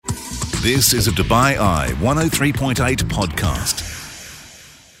This is a Dubai Eye 103.8 podcast.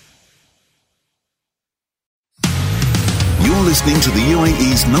 You're listening to the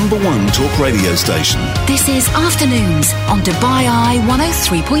UAE's #1 talk radio station. This is Afternoons on Dubai Eye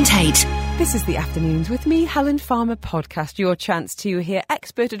 103.8. This is the Afternoons with me, Helen Farmer podcast, your chance to hear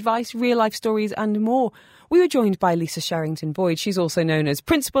expert advice, real-life stories and more. We were joined by Lisa Sherrington-Boyd. She's also known as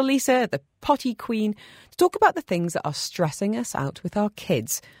Principal Lisa, the Potty Queen, to talk about the things that are stressing us out with our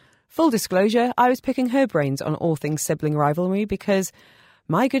kids. Full disclosure, I was picking her brains on all things sibling rivalry because,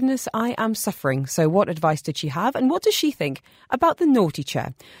 my goodness, I am suffering. So what advice did she have and what does she think about the naughty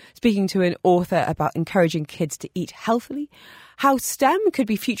chair? Speaking to an author about encouraging kids to eat healthily, how STEM could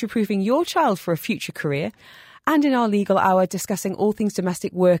be future-proofing your child for a future career, and in our legal hour discussing all things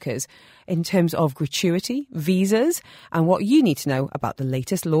domestic workers in terms of gratuity, visas, and what you need to know about the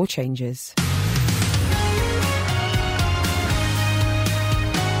latest law changes.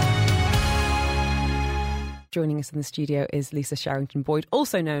 Joining us in the studio is Lisa Sherrington-Boyd,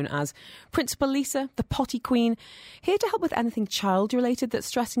 also known as Principal Lisa, the Potty Queen, here to help with anything child-related that's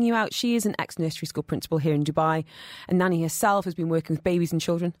stressing you out. She is an ex-nursery school principal here in Dubai, and Nanny herself has been working with babies and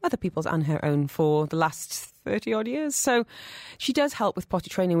children, other people's and her own, for the last 30-odd years. So she does help with potty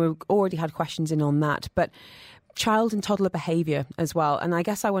training. We've already had questions in on that, but child and toddler behaviour as well. And I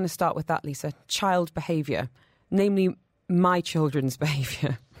guess I want to start with that, Lisa. Child behaviour, namely my children's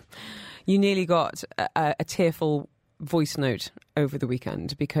behaviour. You nearly got a tearful voice note over the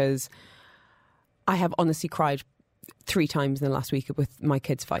weekend because I have honestly cried 3 times in the last week with my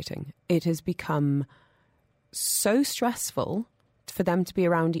kids fighting. It has become so stressful for them to be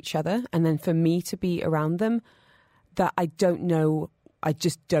around each other and then for me to be around them that I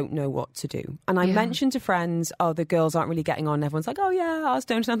just don't know what to do. And I mentioned to friends, the girls aren't really getting on. Everyone's like, oh yeah, ours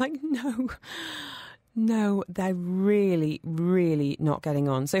don't. And I'm like, No, they're really, really not getting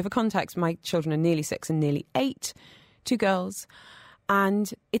on. So for context, my children are nearly 6 and nearly 8, 2 girls,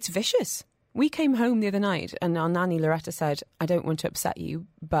 and it's vicious. We came home the other night and our nanny Loretta said, I don't want to upset you,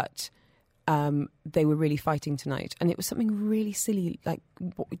 but they were really fighting tonight. And it was something really silly, like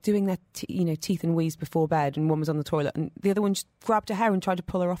doing their teeth and wheeze before bed, and one was on the toilet and the other one just grabbed her hair and tried to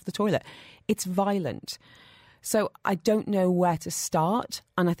pull her off the toilet. It's violent. So I don't know where to start,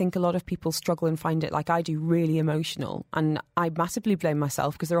 and I think a lot of people struggle and find it, like I do, really emotional. And I massively blame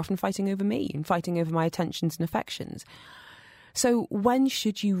myself because they're often fighting over me and fighting over my attentions and affections. So when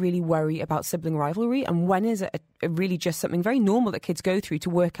should you really worry about sibling rivalry, and when is it really just something very normal that kids go through to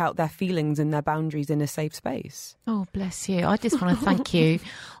work out their feelings and their boundaries in a safe space? Oh, bless you. I just want to thank you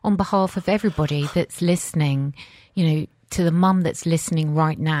on behalf of everybody that's listening, to the mum that's listening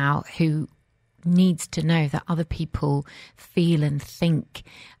right now who needs to know that other people feel and think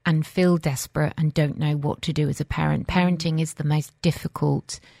and feel desperate and don't know what to do as a parent. Parenting is the most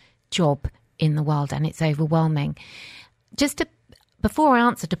difficult job in the world and it's overwhelming. Before I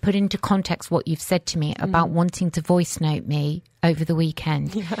answer, to put into context what you've said to me about wanting to voice note me over the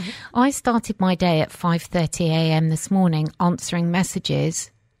weekend. Yeah. I started my day at 5:30 a.m. this morning answering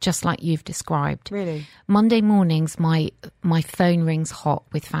messages just like you've described. Really? Monday mornings, my phone rings hot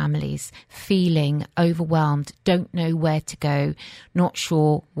with families, feeling overwhelmed, don't know where to go, not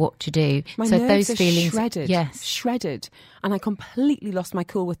sure what to do. My nerves are shredded. Yes. Shredded. And I completely lost my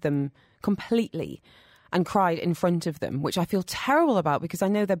cool with them, completely, and cried in front of them, which I feel terrible about because I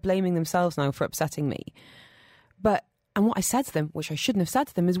know they're blaming themselves now for upsetting me. And what I said to them, which I shouldn't have said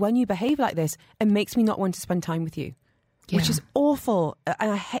to them, is when you behave like this, it makes me not want to spend time with you. Yeah. Which is awful,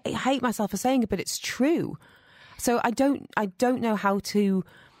 and I hate myself for saying it, but it's true. So I don't know how to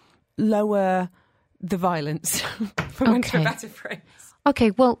lower the violence, for want of a better phrase.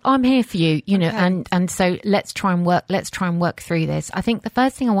 Okay, well, I'm here for you, and so let's try and work through this. I think the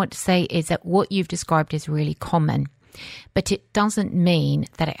first thing I want to say is that what you've described is really common, but it doesn't mean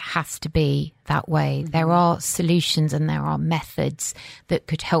that it has to be that way. Mm-hmm. There are solutions and there are methods that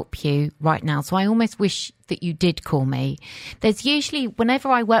could help you right now. So I almost wish that you did call me. There's usually, whenever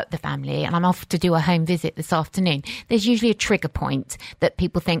I work with the family and I'm off to do a home visit this afternoon, there's usually a trigger point that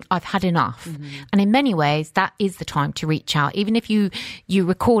people think I've had enough. Mm-hmm. And in many ways, that is the time to reach out. Even if you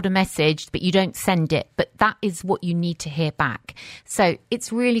record a message, but you don't send it, but that is what you need to hear back. So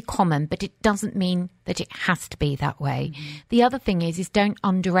it's really common, but it doesn't mean that it has to be that way. Mm-hmm. The other thing is don't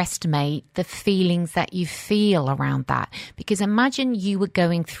underestimate the feelings that you feel around that. Because imagine you were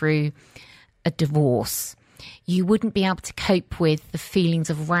going through a divorce. You wouldn't be able to cope with the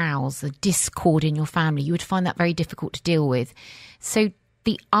feelings of rows, the discord in your family. You would find that very difficult to deal with. So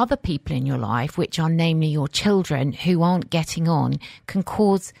the other people in your life, which are namely your children who aren't getting on, can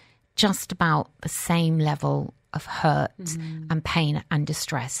cause just about the same level of hurt and pain and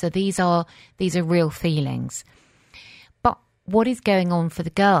distress. So these are real feelings. But what is going on for the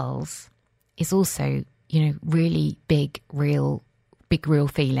girls is also, really big real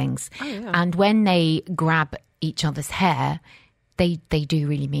feelings. Oh, yeah. And when they grab each other's hair, they do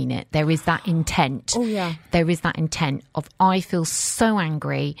really mean it. There is that intent. Oh, yeah. There is that intent of, I feel so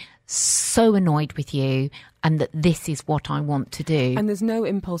angry, so annoyed with you, and that this is what I want to do. And there's no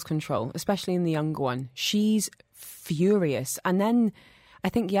impulse control, especially in the younger one. She's furious. And then I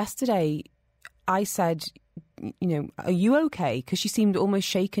think yesterday I said, are you okay? Because she seemed almost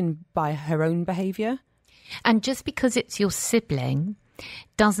shaken by her own behaviour. And just because it's your sibling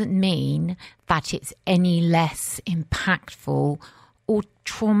doesn't mean that it's any less impactful or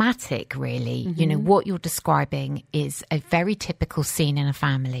traumatic, really. What you're describing is a very typical scene in a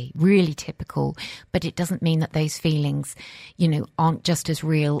family, really typical, but it doesn't mean that those feelings, aren't just as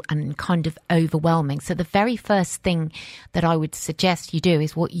real and kind of overwhelming. So the very first thing that I would suggest you do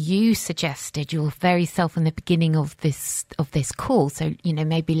is what you suggested, your very self in the beginning of this call. So,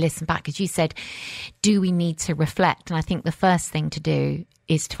 maybe listen back, as you said, do we need to reflect? And I think the first thing to do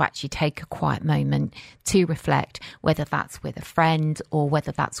is to actually take a quiet moment to reflect, whether that's with a friend or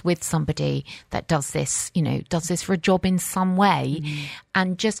whether that's with somebody that does this for a job in some way,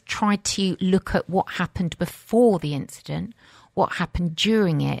 and just try to look at what happened before the incident, what happened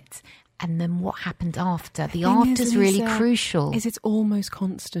during it, and then what happened after. The after is really crucial. It's almost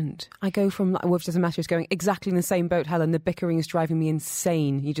constant. I go from, Wolf doesn't matter, going exactly in the same boat, Helen. The bickering is driving me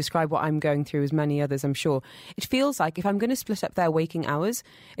insane. You describe what I'm going through as many others, I'm sure. It feels like if I'm going to split up their waking hours,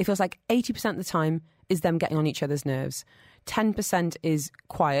 it feels like 80% of the time is them getting on each other's nerves. 10% is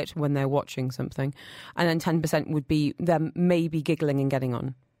quiet when they're watching something. And then 10% would be them maybe giggling and getting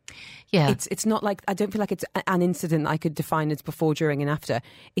on. Yeah. It's not like, I don't feel like it's an incident that I could define as before, during and after.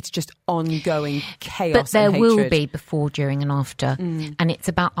 It's just ongoing chaos. But there and will hatred. be before, during and after. And it's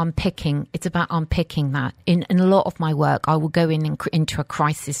about unpicking that. In a lot of my work, I will go into a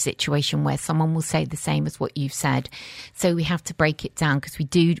crisis situation where someone will say the same as what you've said. So we have to break it down, because we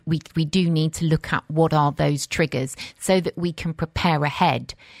do need to look at what are those triggers so that we can prepare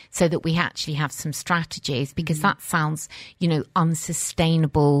ahead, so that we actually have some strategies, because that sounds,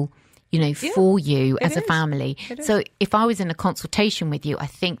 unsustainable, for you as a family. So if I was in a consultation with you, I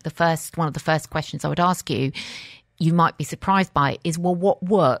think one of the first questions I would ask you might be surprised by is, well, what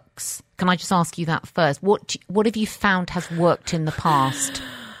works? Can I just ask you that first? What have you found has worked in the past?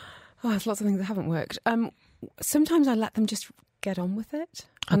 Oh, there's lots of things that haven't worked. Sometimes I let them just get on with it.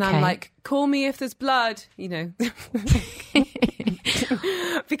 And I'm like, call me if there's blood,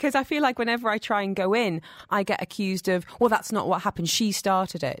 Because I feel like whenever I try and go in, I get accused of, well, that's not what happened. She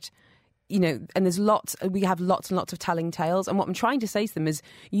started it. And we have lots and lots of telling tales. And what I'm trying to say to them is,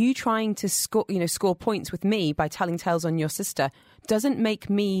 you trying to score points with me by telling tales on your sister doesn't make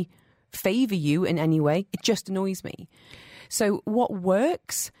me favour you in any way. It just annoys me. So what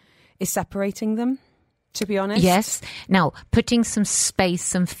works is separating them, to be honest. Yes. Now, putting some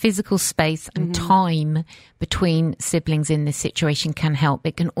physical space and time between siblings in this situation can help.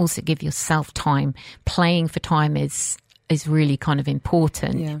 It can also give yourself time. Playing for time is really kind of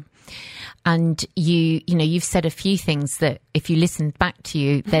important. Yeah. And you've said a few things that, if you listen back to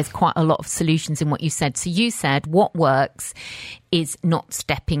you, there's quite a lot of solutions in what you said. So you said what works is not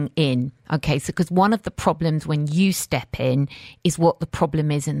stepping in. Okay, so because one of the problems when you step in is what the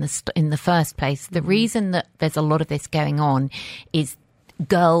problem is in the first place. The reason that there's a lot of this going on is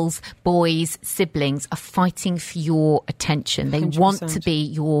girls, boys, siblings are fighting for your attention. They 100%. Want to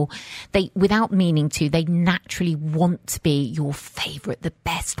be without meaning to, they naturally want to be your favourite, the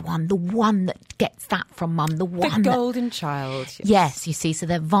best one, the one that gets that from mum, the golden child. Yes, you see, so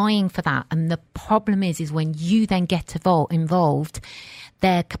they're vying for that. And the problem is when you then get involved,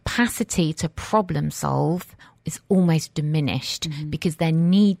 their capacity to problem solve is almost diminished, because their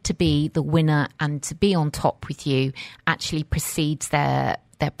need to be the winner and to be on top with you actually precedes their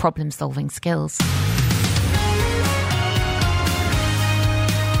problem solving skills.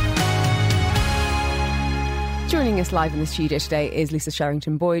 Joining us live in the studio today is Lisa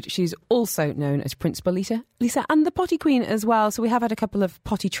Sherrington-Boyd. She's also known as Principal Lisa, and the Potty Queen as well. So we have had a couple of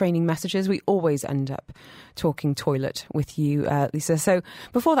potty training messages. We always end up talking toilet with you, Lisa. So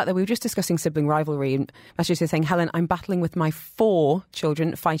before that, though, we were just discussing sibling rivalry, and messages saying, Helen, I'm battling with my 4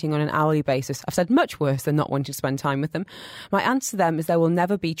 children, fighting on an hourly basis. I've said much worse than not wanting to spend time with them. My answer to them is there will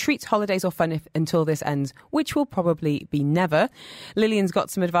never be treats, holidays or fun until this ends, which will probably be never. Lillian's got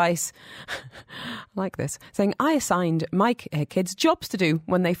some advice. I like this, saying, I assigned my kids jobs to do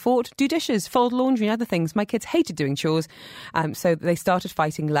when they fought, do dishes, fold laundry and other things. My kids hated doing chores, so they started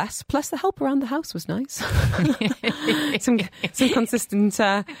fighting less. Plus the help around the house was nice. some consistent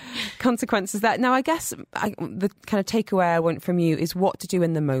consequences there. Now, I guess the kind of takeaway I want from you is what to do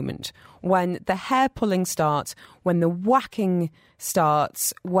in the moment. When the hair pulling starts, when the whacking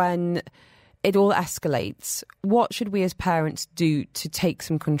starts, when it all escalates, what should we as parents do to take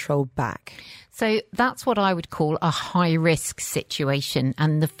some control back? So that's what I would call a high risk situation.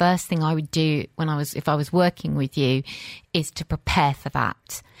 And the first thing I would do if I was working with you is to prepare for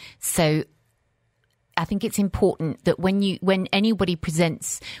that. So I think it's important that when anybody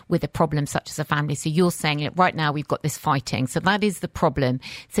presents with a problem such as a family, so you're saying, look, right now we've got this fighting, so that is the problem.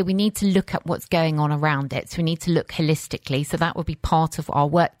 So we need to look at what's going on around it. So we need to look holistically. So that would be part of our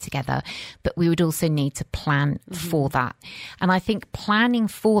work together. But we would also need to plan for that. And I think planning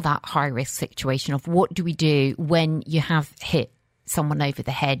for that high risk situation of what do we do when you have hit someone over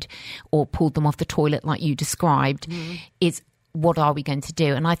the head or pulled them off the toilet like you described is what are we going to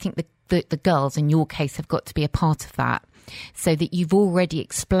do? And I think the girls in your case have got to be a part of that, so that you've already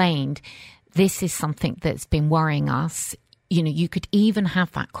explained this is something that's been worrying us. You know, you could even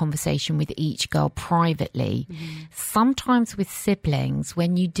have that conversation with each girl privately. Sometimes with siblings,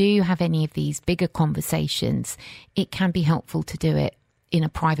 when you do have any of these bigger conversations, it can be helpful to do it in a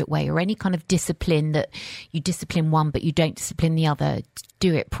private way, or any kind of discipline that you discipline one but you don't discipline the other.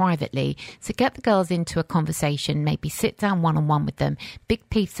 Do it privately. So get the girls into a conversation, maybe sit down one-on-one with them, big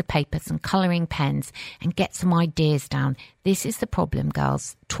piece of paper, some colouring pens, and get some ideas down. This is the problem,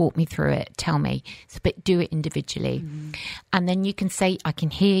 girls. Talk me through it. Tell me. But do it individually. And then you can say, I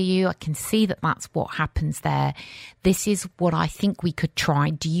can hear you. I can see that that's what happens there. This is what I think we could try.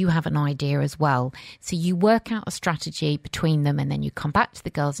 Do you have an idea as well? So you work out a strategy between them, and then you come back to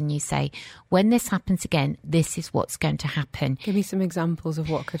the girls and you say, when this happens again, this is what's going to happen. Give me some examples of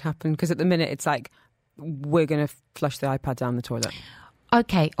what could happen, because at the minute it's like we're going to flush the iPad down the toilet.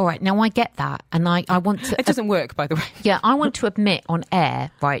 Okay, all right. Now I get that, and I want to. It doesn't work, by the way. Yeah, I want to admit on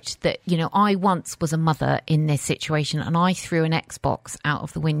air, right, that I once was a mother in this situation, and I threw an Xbox out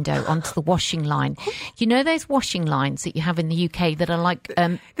of the window onto the washing line. You know those washing lines that you have in the UK that are like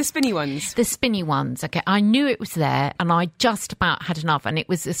the spinny ones. The spinny ones. Okay, I knew it was there, and I just about had enough. And it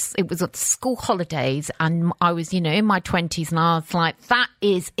was at school holidays, and I was in my 20s, and I was like, that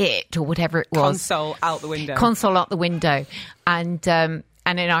is it, or whatever it was. Console out the window. And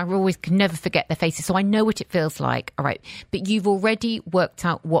then I always can never forget their faces. So I know what it feels like. All right. But you've already worked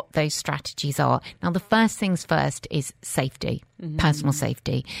out what those strategies are. Now, the first things first is safety, personal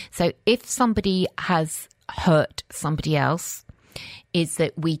safety. So if somebody has hurt somebody else, is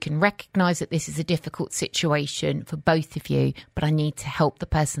that we can recognise that this is a difficult situation for both of you, but I need to help the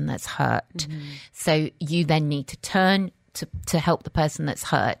person that's hurt. So you then need to turn to help the person that's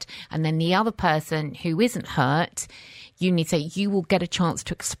hurt. And then the other person who isn't hurt, you need to say, you will get a chance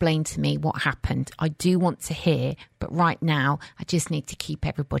to explain to me what happened. I do want to hear, but right now I just need to keep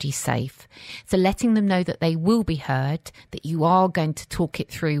everybody safe. So letting them know that they will be heard, that you are going to talk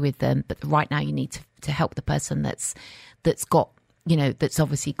it through with them, but right now you need to help the person that's got, that's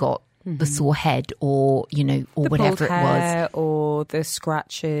obviously got the sore head or whatever it was. Or the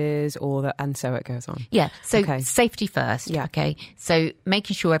scratches and so it goes on. Yeah. So safety first. Yeah. Okay. So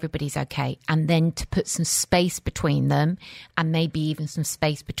making sure everybody's okay, and then to put some space between them, and maybe even some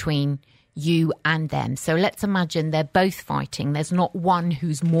space between you and them. So let's imagine they're both fighting. There's not one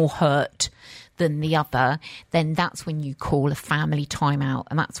who's more hurt than the other. Then that's when you call a family timeout,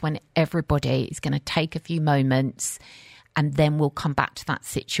 and that's when everybody is going to take a few moments, and then we'll come back to that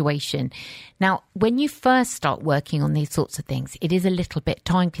situation. Now, when you first start working on these sorts of things, it is a little bit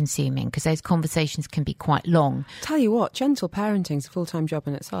time consuming because those conversations can be quite long. Tell you what, gentle parenting is a full-time job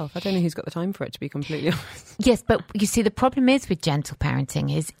in itself. I don't know who's got the time for it, to be completely honest. Yes, but you see, the problem is with gentle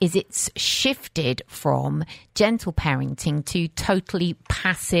parenting is it's shifted from gentle parenting to totally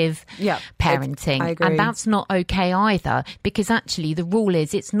passive parenting. I agree. And that's not okay either, because actually the rule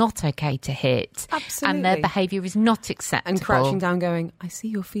is it's not okay to hit. Absolutely. And their behaviour is not acceptable. And crouching down going, I see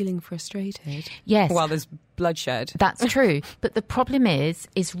you're feeling frustrated. Yes. While there's bloodshed. That's true. But the problem is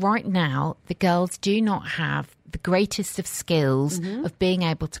right now the girls do not have the greatest of skills of being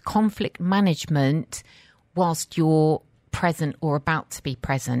able to conflict management whilst you're present or about to be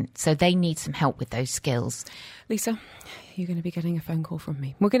present. So they need some help with those skills. Lisa, you're going to be getting a phone call from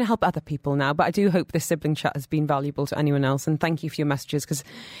me. We're going to help other people now, but I do hope this sibling chat has been valuable to anyone else. And thank you for your messages, because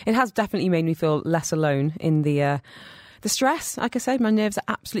it has definitely made me feel less alone in the stress. Like I said, my nerves are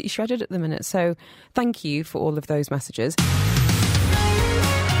absolutely shredded at the minute. So thank you for all of those messages.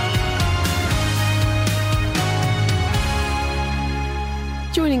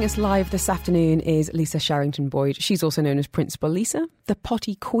 Joining us live this afternoon is Lisa Sharrington-Boyd. She's also known as Principal Lisa, the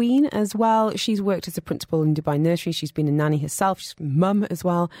potty queen as well. She's worked as a principal in Dubai Nursery. She's been a nanny herself. She's a mum as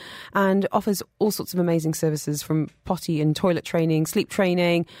well, and offers all sorts of amazing services from potty and toilet training, sleep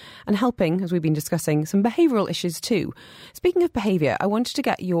training, and helping, as we've been discussing, some behavioural issues too. Speaking of behaviour, I wanted to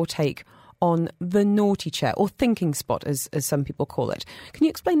get your take on the naughty chair, or thinking spot as some people call it. Can you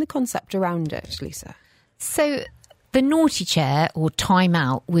explain the concept around it, Lisa? So the naughty chair, or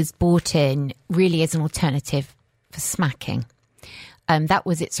timeout, was brought in really as an alternative for smacking. That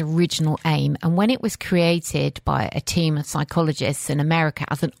was its original aim. And when it was created by a team of psychologists in America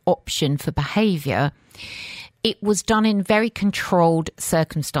as an option for behaviour, it was done in very controlled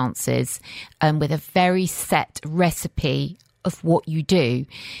circumstances, with a very set recipe of what you do.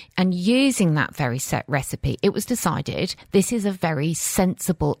 And using that very set recipe, it was decided this is a very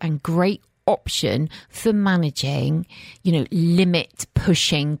sensible and great option for managing, limit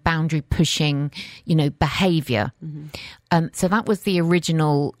pushing, boundary pushing, behaviour. Mm-hmm. So that was the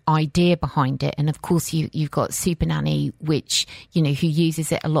original idea behind it. And of course, you've got Super Nanny, which, who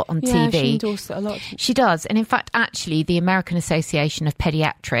uses it a lot on TV. She endorsed it a lot. She does. And in fact, actually, the American Association of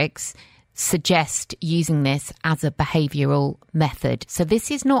Pediatrics suggest using this as a behavioural method. So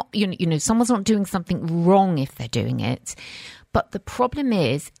this is not, someone's not doing something wrong if they're doing it. But the problem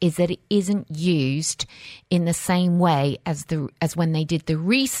is that it isn't used in the same way as when they did the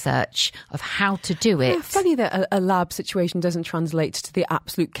research of how to do it. Yeah, funny that a lab situation doesn't translate to the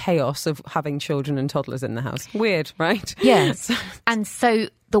absolute chaos of having children and toddlers in the house. Weird, right? Yes. And so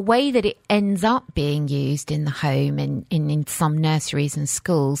the way that it ends up being used in the home and in some nurseries and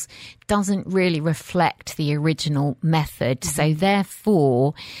schools doesn't really reflect the original method. Mm-hmm. So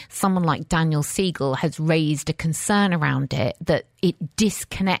therefore, someone like Daniel Siegel has raised a concern around it, that it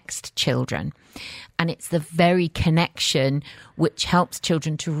disconnects children. And it's the very connection which helps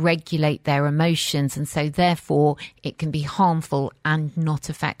children to regulate their emotions. And so therefore, it can be harmful and not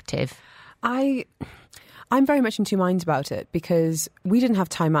effective. I'm very much in two minds about it, because we didn't have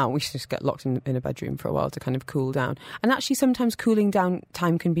time out. We should just get locked in a bedroom for a while to kind of cool down. And actually sometimes cooling down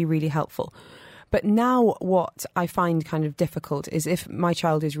time can be really helpful. But now what I find kind of difficult is if my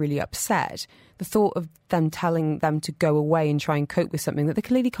child is really upset, the thought of them telling them to go away and try and cope with something that they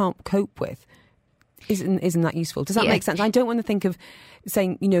clearly can't cope with isn't that useful. Does that make sense? I don't want to think of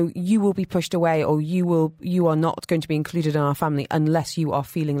saying, you will be pushed away, or you are not going to be included in our family unless you are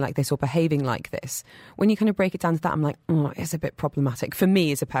feeling like this or behaving like this. When you kind of break it down to that, I'm like, it's a bit problematic for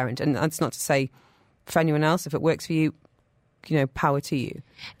me as a parent. And that's not to say for anyone else. If it works for you, power to you.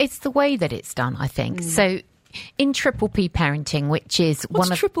 It's the way that it's done, I think. So in Triple P Parenting, which is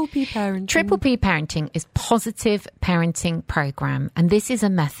What's Triple P Parenting? Triple P Parenting is Positive Parenting Program, and this is a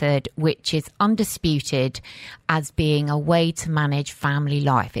method which is undisputed as being a way to manage family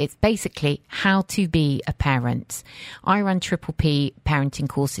life. It's basically how to be a parent. I run Triple P Parenting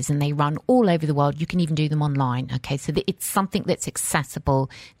courses, and they run all over the world. You can even do them online. Okay, so it's something that's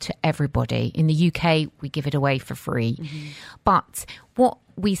accessible to everybody. In the UK, we give it away for free. Mm-hmm. But what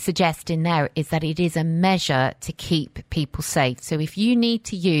we suggest in there is that it is a measure to keep people safe. So if you need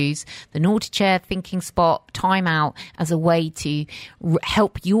to use the naughty chair, thinking spot, timeout as a way to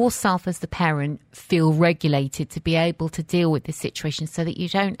help yourself as the parent feel regulated to be able to deal with this situation so that you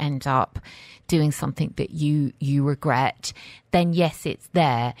don't end up doing something that you regret, then yes, it's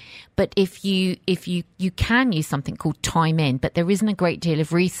there. But if you can use something called Time In, but there isn't a great deal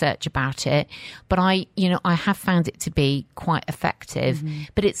of research about it. But I have found it to be quite effective. Mm-hmm.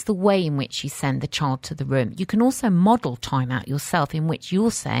 But it's the way in which you send the child to the room. You can also model time out yourself, in which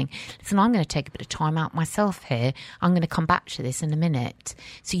you're saying, listen, I'm going to take a bit of time out myself here. I'm going to come back to this in a minute.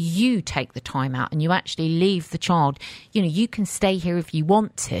 So you take the time out and you actually leave the child. You can stay here if you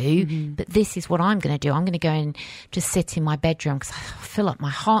want to, mm-hmm. but this is what I'm going to do. I'm going to go and just sit in my bedroom because I feel like my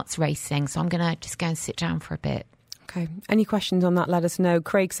heart's racing. So I'm going to just go and sit down for a bit. Okay. Any questions on that, let us know.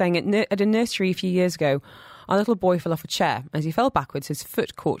 Craig saying at a nursery a few years ago, our little boy fell off a chair. As he fell backwards, his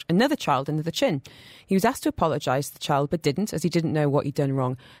foot caught another child under the chin. He was asked to apologise to the child, but didn't, as he didn't know what he'd done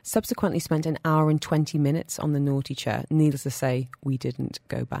wrong. Subsequently spent an hour and 20 minutes on the naughty chair. Needless to say, we didn't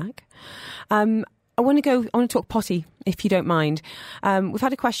go back. I want to talk potty, if you don't mind. We've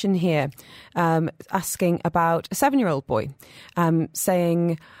had a question here asking about a 7-year-old boy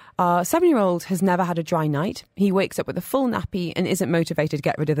saying, Our 7-year-old has never had a dry night. He wakes up with a full nappy and isn't motivated to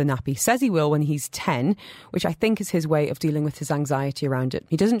get rid of the nappy. Says he will when he's 10, which I think is his way of dealing with his anxiety around it.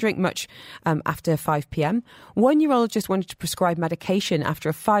 He doesn't drink much after 5 p.m. 1-year-old just wanted to prescribe medication after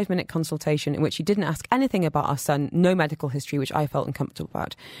a 5-minute consultation in which he didn't ask anything about our son, no medical history, which I felt uncomfortable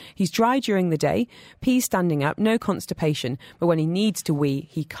about. He's dry during the day, pees standing up, no constipation, but when he needs to wee,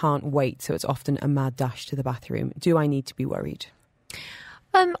 he can't wait, so it's often a mad dash to the bathroom. Do I need to be worried?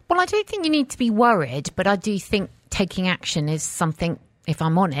 Well, I don't think you need to be worried, but I do think taking action is something, if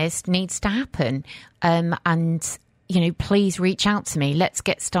I'm honest, needs to happen. And, you know, please reach out to me. Let's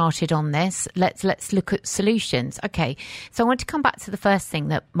get started on this. Let's look at solutions. Okay, so I want to come back to the first thing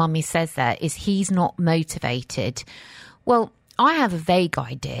that Mummy says there is he's not motivated. Well, I have a vague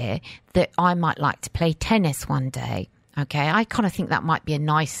idea that I might like to play tennis one day. Okay, I kind of think that might be a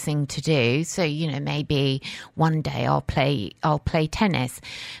nice thing to do. So, you know, maybe one day I'll play tennis.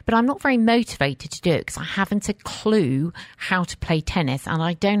 But I'm not very motivated to do it because I haven't a clue how to play tennis. And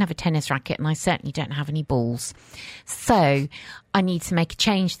I don't have a tennis racket and I certainly don't have any balls. So I need to make a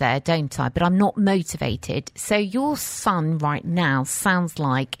change there, don't I? But I'm not motivated. So your son right now sounds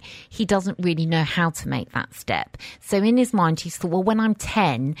like he doesn't really know how to make that step. So in his mind, he's thought, well, when I'm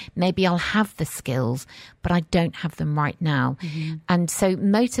 10, maybe I'll have the skills, but I don't have them right now. Mm-hmm. And so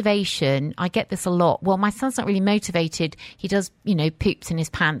motivation, I get this a lot. Well, my son's not really motivated. He does, you know, poops in his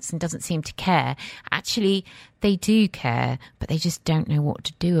pants and doesn't seem to care. Actually, they do care, but they just don't know what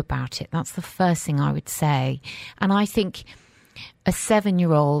to do about it. That's the first thing I would say. And I think a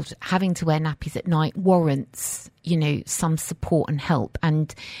 7-year-old having to wear nappies at night warrants, you know, some support and help.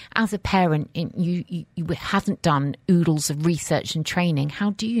 And as a parent, you haven't done oodles of research and training.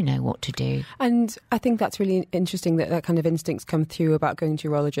 How do you know what to do? And I think that's really interesting that kind of instincts come through about going to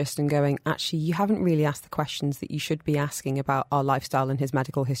a urologist and going, actually, you haven't really asked the questions that you should be asking about our lifestyle and his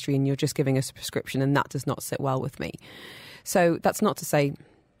medical history, and you're just giving us a prescription, and that does not sit well with me. So that's not to say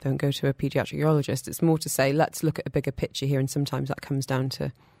don't go to a paediatric urologist. It's more to say, let's look at a bigger picture here. And sometimes that comes down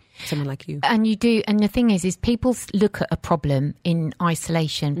to someone like you. And you do. And the thing is people look at a problem in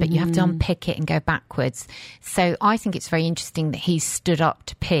isolation, but you have to unpick it and go backwards. So I think it's very interesting that he's stood up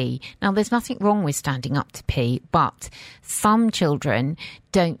to pee. Now, there's nothing wrong with standing up to pee, but some children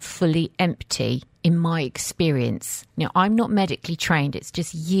don't fully empty. In my experience, you know, I'm not medically trained. It's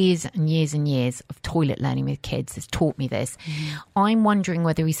just years and years and years of toilet learning with kids has taught me this. I'm wondering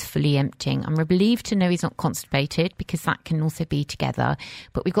whether he's fully emptying. I'm relieved to know he's not constipated because that can also be together.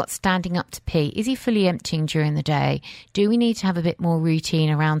 But we've got standing up to pee. Is he fully emptying during the day? Do we need to have a bit more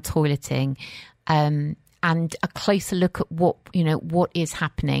routine around toileting and a closer look at what is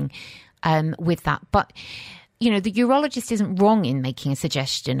happening with that? But you know, the urologist isn't wrong in making a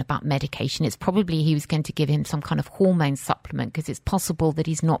suggestion about medication. It's probably he was going to give him some kind of hormone supplement because it's possible that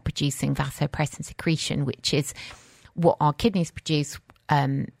he's not producing vasopressin secretion, which is what our kidneys produce,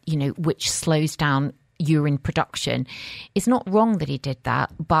 which slows down urine production. It's not wrong that he did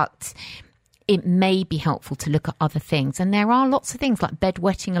that, but it may be helpful to look at other things. And there are lots of things like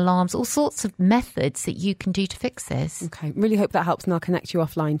bedwetting alarms, all sorts of methods that you can do to fix this. Okay, really hope that helps, and I'll connect you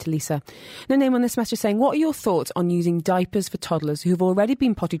offline to Lisa. No name on this message saying, what are your thoughts on using diapers for toddlers who have already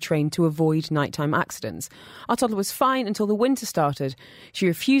been potty trained to avoid nighttime accidents? Our toddler was fine until the winter started. She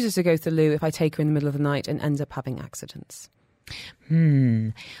refuses to go to the loo if I take her in the middle of the night and ends up having accidents.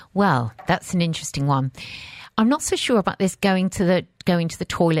 Well, that's an interesting one. I'm not so sure about this going to the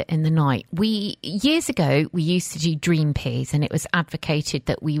toilet in the night. Years ago, we used to do dream pees, and it was advocated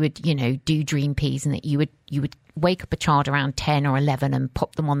that we would, do dream pees, and that you would wake up a child around 10 or 11 and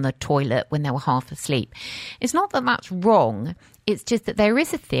pop them on the toilet when they were half asleep. It's not that that's wrong. It's just that there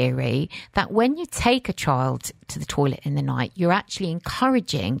is a theory that when you take a child to the toilet in the night, you're actually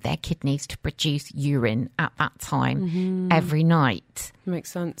encouraging their kidneys to produce urine at that time every night.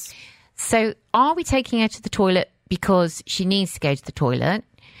 Makes sense. So are we taking her to the toilet because she needs to go to the toilet?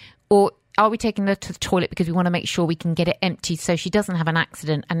 Or are we taking her to the toilet because we want to make sure we can get it empty so she doesn't have an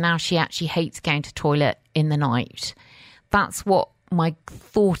accident and now she actually hates going to the toilet in the night? That's what my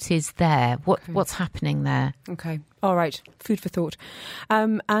thought is there. What's happening there? Okay. All right. Food for thought.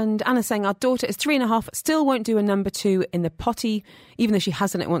 And Anna's saying, our daughter is 3.5, still won't do a number 2 in the potty, even though she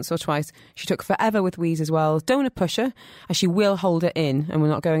has done it once or twice. She took forever with wheeze as well. Don't want to push her, as she will hold it in, and we're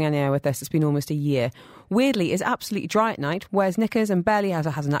not going anywhere with this. It's been almost a year. weirdly is absolutely dry at night, wears knickers and barely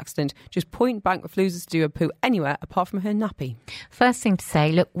ever has an accident, just point blank refuses to do a poo anywhere apart from her nappy. First thing to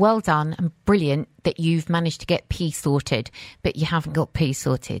say, look, well done and brilliant that you've managed to get pee sorted, but you haven't got pee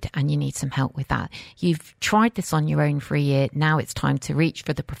sorted and you need some help with that. You've tried this on your own for a year. Now it's time to reach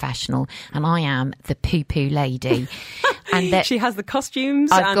for the professional, and I am the poo-poo lady. And that she has the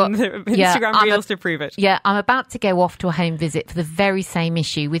costumes and the Instagram reels to prove it. Yeah, I'm about to go off to a home visit for the very same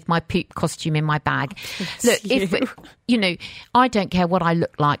issue with my poop costume in my bag. Look, I don't care what I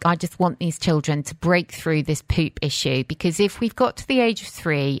look like. I just want these children to break through this poop issue, because if we've got to the age of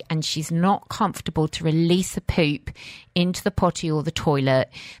 3 and she's not comfortable to release a poop into the potty or the toilet,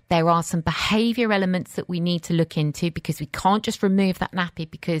 there are some behaviour elements that we need to look into, because we can't just remove that nappy,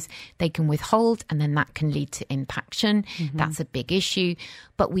 because they can withhold and then that can lead to impaction. That's a big issue.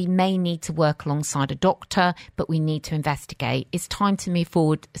 But we may need to work alongside a doctor, but we need to investigate. It's time to move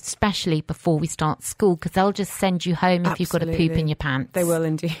forward, especially before we start school, because they'll just send you home if you've got a poop in your pants. They will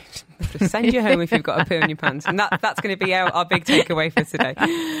indeed. Send you home if you've got a poo in your pants. And that's going to be our big takeaway for today.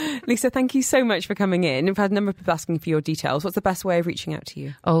 Lisa, thank you so much for coming in. We've had a number of people asking for your details. What's the best way of reaching out to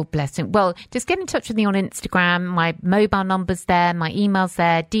you? Oh, bless him. Well, just get in touch with me on Instagram. My mobile number's there, my email's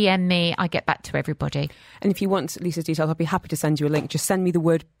there. DM me. I get back to everybody. And if you want Lisa's details, I'll be happy to send you a link. Just send me the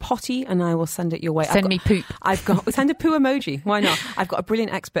word potty and I will send it your way. Send me poop. Send a poo emoji. Why not? I've got a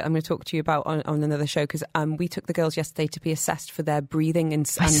brilliant expert I'm going to talk to you about on another show, because we took the girls yesterday to be assessed for their breathing and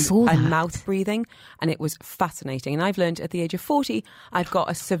mouth breathing, and it was fascinating. And I've learned at the age of 40, I've got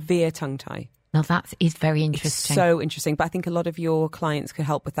a severe tongue tie. Now that is very interesting. It's so interesting. But I think a lot of your clients could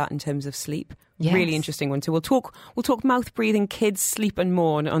help with that in terms of sleep. Yes. Really interesting one. So we'll talk mouth breathing, kids, sleep and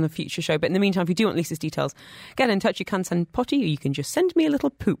more on a future show. But in the meantime, if you do want Lisa's details, get in touch. You can send potty, or you can just send me a little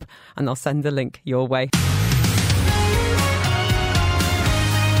poop and I'll send the link your way.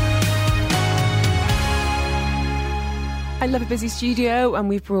 I love a busy studio, and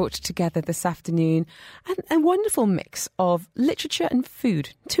we've brought together this afternoon a wonderful mix of literature and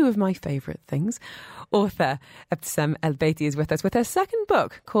food, two of my favourite things. Author Ebtissam El-Beiti is with us with her second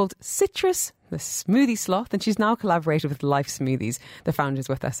book called Citrus, the Smoothie Sloth, and she's now collaborated with Life Smoothies. The founder's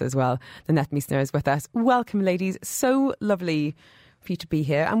with us as well. Nanette Meisner is with us. Welcome, ladies. So lovely for you to be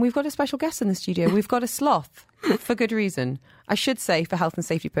here. And we've got a special guest in the studio. We've got a sloth, for good reason. I should say, for health and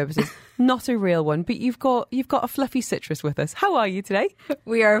safety purposes, not a real one, but you've got a fluffy citrus with us. How are you today?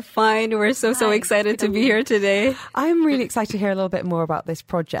 We are fine. We're so excited to be here today. I'm really excited to hear a little bit more about this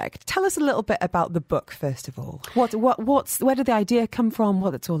project. Tell us a little bit about the book, first of all. Where did the idea come from?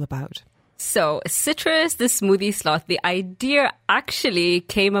 What it's all about? So, Citrus, the Smoothie Sloth, the idea actually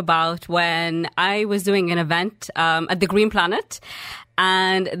came about when I was doing an event at the Green Planet,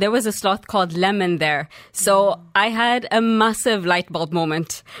 and there was a sloth called Lemon there. So I had a massive light bulb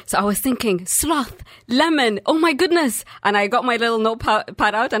moment. So I was thinking, sloth, lemon, oh my goodness. And I got my little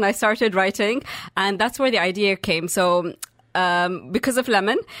notepad out and I started writing, and that's where the idea came. So because of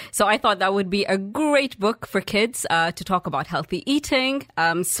lemon. So I thought that would be a great book for kids to talk about healthy eating.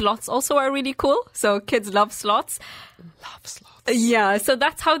 Sloths also are really cool. So kids love sloths. Love sloths. Yeah, so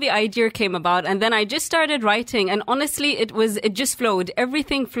that's how the idea came about. And then I just started writing, and honestly, it just flowed.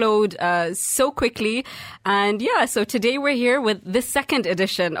 Everything flowed so quickly. And yeah, so today we're here with the second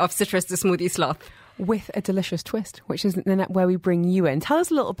edition of Citrus, the Smoothie Sloth. With a delicious twist, which is where we bring you in. Tell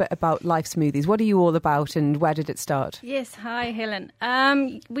us a little bit about Life Smoothies. What are you all about and where did it start? Yes, hi Helen.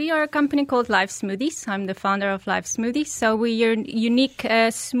 We are a company called Life Smoothies. I'm the founder of Life Smoothies. So we are a unique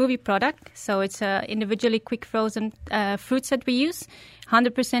smoothie product. So it's individually quick frozen fruits that we use.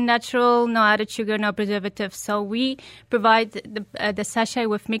 100% natural, no added sugar, no preservatives. So we provide the sachet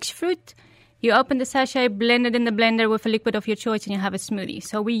with mixed fruit. You open the sachet, blend it in the blender with a liquid of your choice, and you have a smoothie.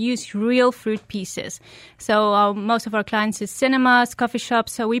 So we use real fruit pieces. So most of our clients is cinemas, coffee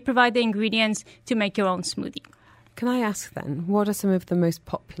shops. So we provide the ingredients to make your own smoothie. Can I ask then, what are some of the most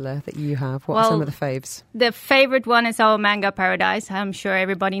popular that you have? What are some of the faves? The favorite one is our Mango Paradise. I'm sure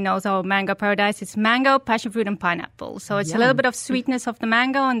everybody knows our Mango Paradise. It's mango, passion fruit, and pineapple. So it's a little bit of sweetness of the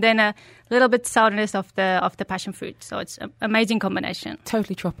mango and then a little bit sourness of the passion fruit. So it's an amazing combination.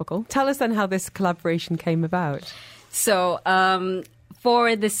 Totally tropical. Tell us then how this collaboration came about. So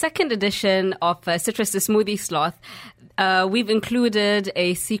for the second edition of Citrus, the Smoothie Sloth, we've included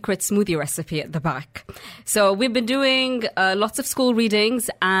a secret smoothie recipe at the back. So we've been doing lots of school readings,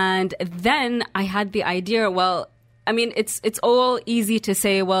 and then I had the idea, it's all easy to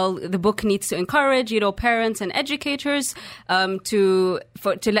say, the book needs to encourage, parents and educators to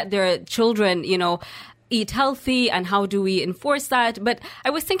let their children, eat healthy and how do we enforce that? But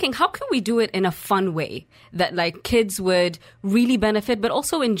I was thinking, how can we do it in a fun way that like kids would really benefit, but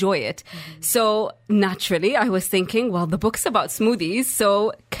also enjoy it? So naturally, I was thinking, well, the book's about smoothies,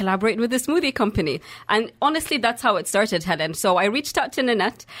 so collaborate with a smoothie company. And honestly, that's how it started, Helen. So I reached out to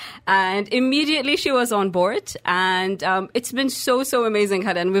Nanette and immediately she was on board. And it's been so amazing,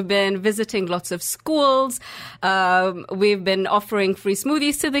 Helen. We've been visiting lots of schools. We've been offering free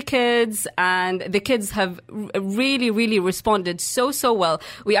smoothies to the kids, and the kids have really responded so well.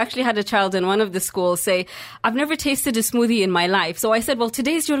 We actually had a child in one of the schools say, I've never tasted a smoothie in my life. So I said, well,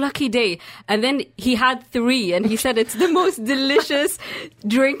 today's your lucky day. And then he had 3 and he said it's the most delicious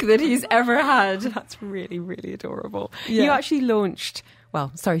drink that he's ever had. That's really adorable. Yeah. You actually launched...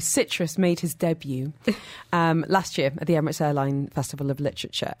 Citrus made his debut last year at the Emirates Airline Festival of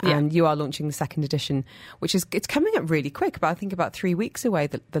Literature, and you are launching the second edition, which is it's coming up really quick. But I think about 3 weeks away,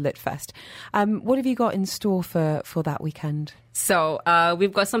 the Lit Fest. What have you got in store for that weekend? So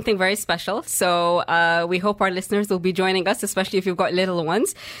we've got something very special. So we hope our listeners will be joining us, especially if you've got little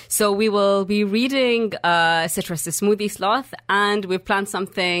ones. So we will be reading Citrus, the Smoothie Sloth, and we've planned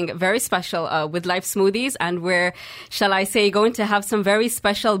something very special with Life Smoothies, and we're, shall I say, going to have some very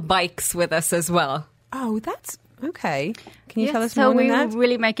special bikes with us as well. Oh, that's... Okay. Can you tell us more on that? So we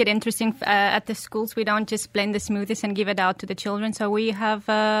really make it interesting at the schools. We don't just blend the smoothies and give it out to the children. So we have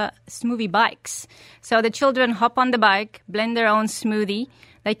smoothie bikes. So the children hop on the bike, blend their own smoothie.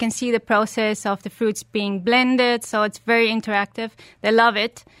 They can see the process of the fruits being blended. So it's very interactive. They love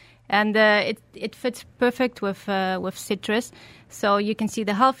it. And it fits perfect with citrus. So you can see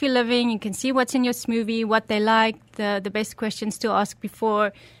the healthy living. You can see what's in your smoothie, what they like. The best questions to ask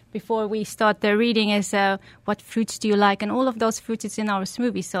before we start the reading is what fruits do you like? And all of those fruits is in our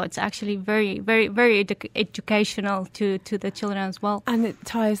smoothie. So it's actually very educational to the children as well. And it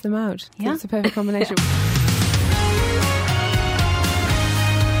tires them out. Yeah. It's a perfect combination.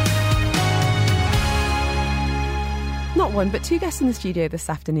 Not one, but 2 guests in the studio this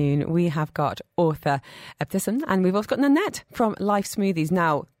afternoon. We have got author Ebtisam, and we've also got Nanette from Life Smoothies.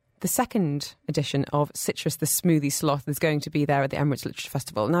 Now, the second edition of Citrus, the Smoothie Sloth, is going to be there at the Emirates Literature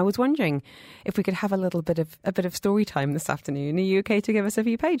Festival. And I was wondering if we could have a bit of story time this afternoon. Are you okay to give us a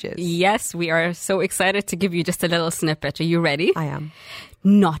few pages? Yes, we are so excited to give you just a little snippet. Are you ready? I am.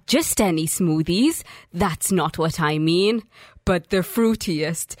 Not just any smoothies. That's not what I mean. But the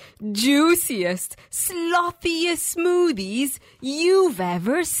fruitiest, juiciest, slothiest smoothies you've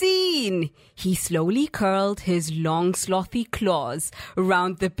ever seen. He slowly curled his long slothy claws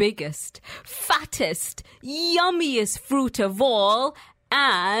around the biggest, fattest, yummiest fruit of all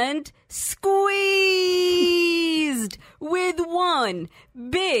and squeezed with one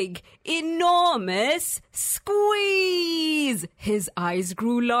big, enormous squeeze. His eyes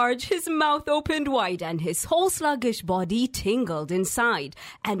grew large, his mouth opened wide, and his whole sluggish body tingled inside.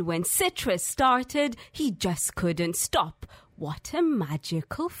 And when Citrus started, he just couldn't stop. What a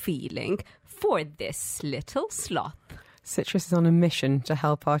magical feeling for this little sloth. Citrus is on a mission to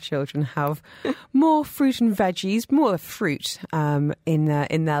help our children have more fruit and veggies, more fruit in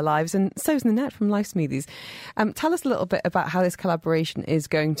their lives. And so is Nanette from Life Smoothies. Tell us a little bit about how this collaboration is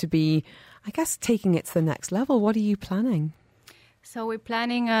going to be, I guess, taking it to the next level. What are you planning? So we're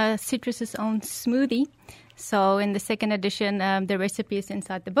planning Citrus's own smoothie. So in the second edition, the recipe is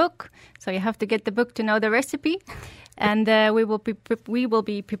inside the book. So you have to get the book to know the recipe. And we will be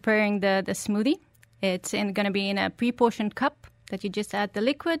preparing the smoothie. It's going to be in a pre-portioned cup that you just add the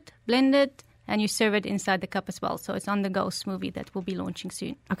liquid, blend it, and you serve it inside the cup as well. So it's on-the-go smoothie that we'll be launching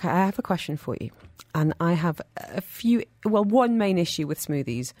soon. Okay, I have a question for you. And I have one main issue with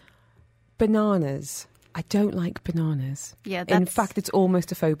smoothies. Bananas. I don't like bananas. Yeah, in fact, it's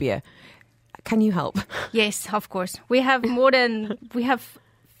almost a phobia. Can you help? Yes, of course. We have 14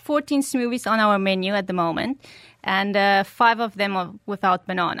 smoothies on our menu at the moment, and 5 of them are without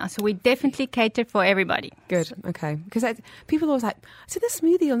banana. So we definitely cater for everybody. Good, okay. Because people are always like, so this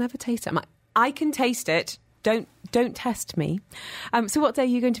smoothie, you'll never taste it. I'm like, I can taste it. Don't test me. So what day are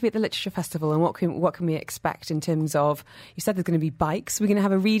you going to be at the Literature Festival, and what can we expect in terms of, you said there's going to be bikes, we're going to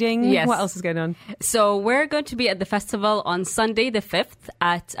have a reading. Yes. What else is going on? So we're going to be at the festival on Sunday the 5th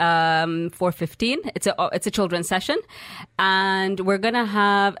at 4:15. It's a children's session, and we're going to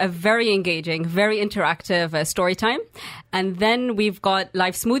have a very engaging, very interactive story time. And then we've got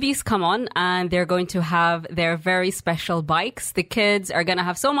Life Smoothies come on, and they're going to have their very special bikes. The kids are going to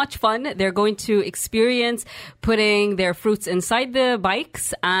have so much fun. They're going to experience putting their fruits inside the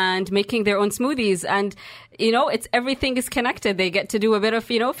bikes and making their own smoothies. And, everything is connected. They get to do a bit of,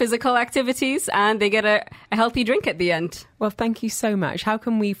 physical activities, and they get a healthy drink at the end. Well, thank you so much. How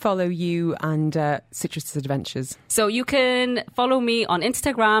can we follow you and Citrus Adventures? So you can follow me on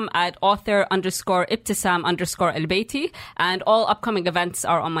Instagram at author_Ibtisam_Albeiti, and all upcoming events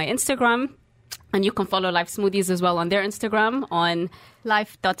are on my Instagram. And you can follow Life Smoothies as well on their Instagram on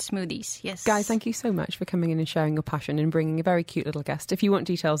life.smoothies. Yes. Guys, thank you so much for coming in and sharing your passion and bringing a very cute little guest. If you want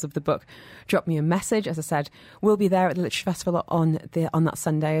details of the book, drop me a message. As I said, we'll be there at the Literary Festival on that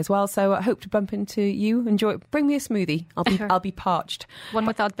Sunday as well. So I hope to bump into you. Enjoy it. Bring me a smoothie. I'll be parched. One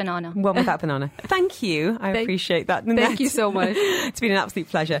without banana. One without banana. Thank you. I appreciate that. Thank you so much. It's been an absolute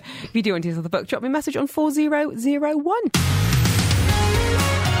pleasure. If you do want details of the book, drop me a message on 4001.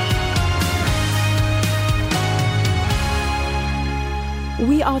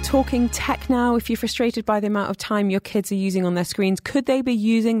 We are talking tech now. If you're frustrated by the amount of time your kids are using on their screens, could they be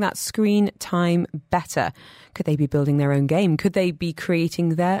using that screen time better? Could they be building their own game? Could they be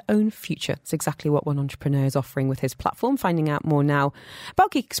creating their own future? It's exactly what one entrepreneur is offering with his platform. Finding out more now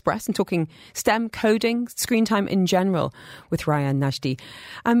about Geek Express and talking STEM, coding, screen time in general with Ryan Najdi.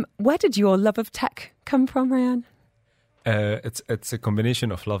 Where did your love of tech come from, Ryan? It's a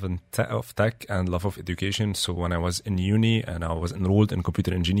combination of love of tech and love of education. So when I was in uni and I was enrolled in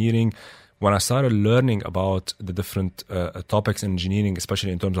computer engineering, when I started learning about the different topics in engineering,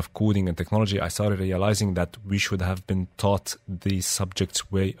 especially in terms of coding and technology, I started realizing that we should have been taught these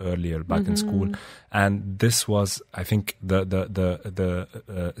subjects way earlier back in school. And this was, I think, the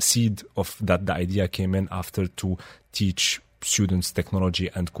seed of that the idea came in after to teach students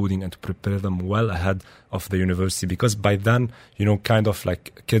technology and coding and to prepare them well ahead of the university, because by then, kind of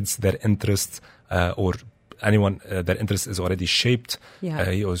like kids, their interests or anyone, their interest is already shaped. He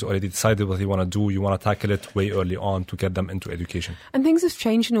has already decided what they want to do. You want to tackle it way early on to get them into education. And things have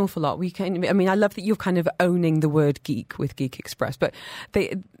changed an awful lot. I love that you're kind of owning the word geek with Geek Express, but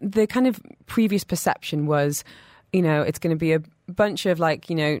the kind of previous perception was, it's going to be a bunch of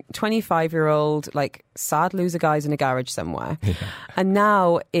 25-year-old sad loser guys in a garage somewhere. Yeah. And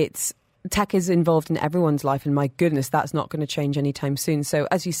now tech is involved in everyone's life, and my goodness, that's not going to change anytime soon. So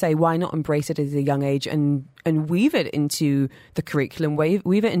as you say, why not embrace it at a young age and weave it into the curriculum,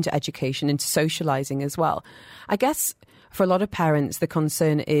 weave it into education, into socializing as well? I guess for a lot of parents, the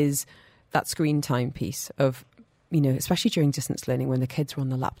concern is that screen time piece of, especially during distance learning when the kids are on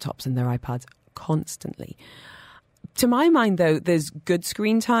their laptops and their iPads constantly. To my mind, though, there's good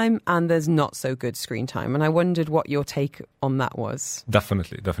screen time and there's not so good screen time. And I wondered what your take on that was.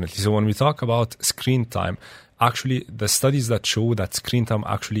 Definitely. So when we talk about screen time, actually, the studies that show that screen time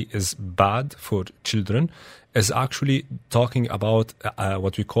actually is bad for children is actually talking about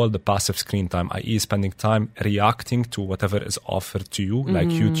what we call the passive screen time, i.e. spending time reacting to whatever is offered to you, like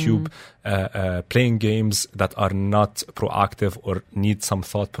YouTube, playing games that are not proactive or need some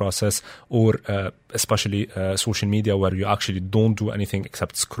thought process, or especially social media where you actually don't do anything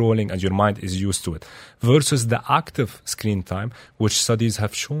except scrolling and your mind is used to it, versus the active screen time, which studies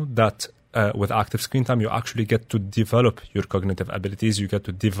have shown that with active screen time, you actually get to develop your cognitive abilities. You get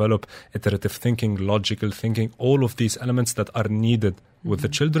to develop iterative thinking, logical thinking, all of these elements that are needed with the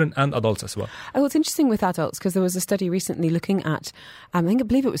children and adults as well. Oh, it's interesting with adults because there was a study recently looking at, I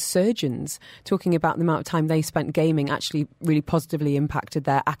believe it was surgeons, talking about the amount of time they spent gaming actually really positively impacted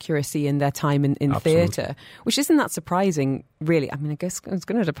their accuracy and their time in theatre, which isn't that surprising, really. I guess it's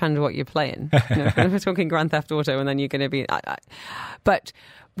going to depend on what you're playing. If we're talking Grand Theft Auto and then you're going to be... But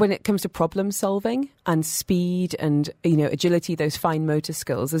when it comes to problem solving and speed and agility, those fine motor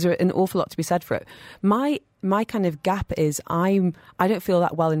skills, there's an awful lot to be said for it. My kind of gap is I don't feel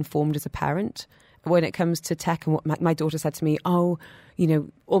that well informed as a parent when it comes to tech. And what my daughter said to me, all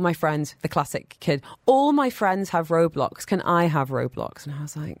my friends, the classic kid, all my friends have Roblox. Can I have Roblox? And I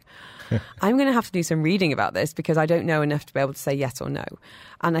was like, I'm going to have to do some reading about this because I don't know enough to be able to say yes or no.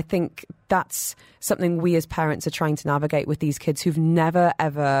 And I think that's something we as parents are trying to navigate with these kids who've never,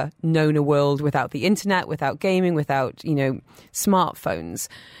 ever known a world without the internet, without gaming, without, smartphones.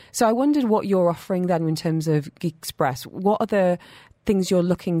 So I wondered what you're offering then in terms of Geek Express. What are the things you're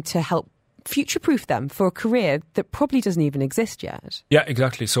looking to help future-proof them for a career that probably doesn't even exist yet? Yeah,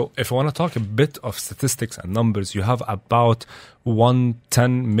 exactly. So if I want to talk a bit of statistics and numbers, you have about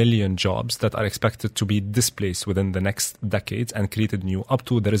 110 million jobs that are expected to be displaced within the next decades and created new. Up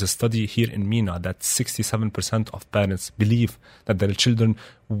to, there is a study here in MENA that 67% of parents believe that their children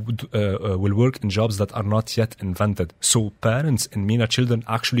will work in jobs that are not yet invented. So parents in MENA, children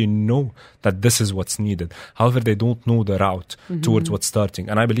actually know that this is what's needed. However, they don't know the route towards what's starting.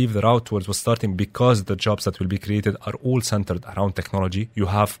 And I believe the route towards what's starting, because the jobs that will be created are all centered around technology. You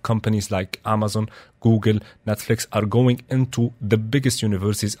have companies like Amazon, Google, Netflix are going into the biggest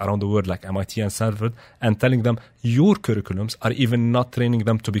universities around the world like MIT and Stanford and telling them your curriculums are even not training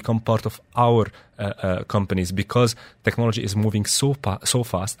them to become part of our companies, because technology is moving so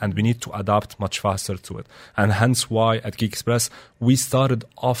fast and we need to adapt much faster to it. And hence why at Geek Express we started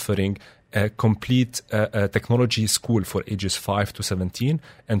offering a complete technology school for ages 5 to 17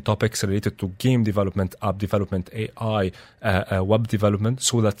 and topics related to game development, app development, AI, web development,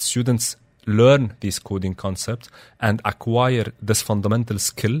 so that students learn these coding concepts and acquire this fundamental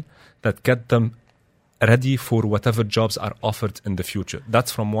skill that get them ready for whatever jobs are offered in the future.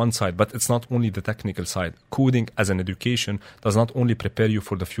 That's from one side, but it's not only the technical side. Coding as an education does not only prepare you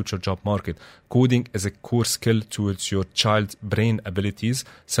for the future job market. Coding is a core skill towards your child's brain abilities,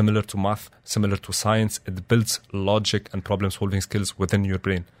 similar to math, similar to science. It builds logic and problem-solving skills within your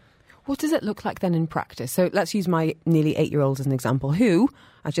brain. What does it look like then in practice? So let's use my nearly 8-year-old as an example, who,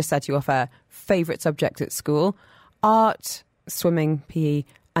 I've just said to you off air, favourite subject at school, art, swimming, PE,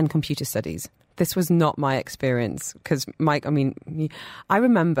 and computer studies. This was not my experience because, Mike, I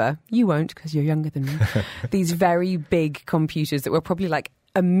remember, you won't because you're younger than me, these very big computers that were probably like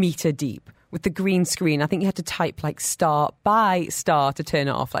a metre deep with the green screen. I think you had to type like star by star to turn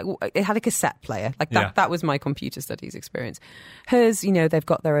it off. Like it had a cassette player. Like that. Yeah. That was my computer studies experience. Hers, they've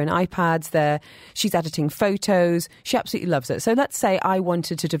got their own iPads there. She's editing photos. She absolutely loves it. So let's say I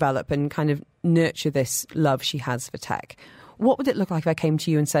wanted to develop and kind of nurture this love she has for tech. What would it look like if I came to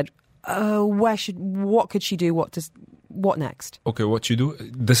you and said, what could she do? What next? Okay, what you do,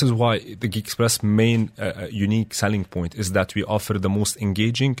 this is why the Geek Express main unique selling point is that we offer the most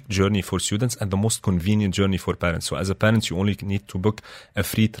engaging journey for students and the most convenient journey for parents. So as a parent, you only need to book a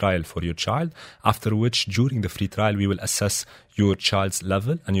free trial for your child, after which during the free trial, we will assess your child's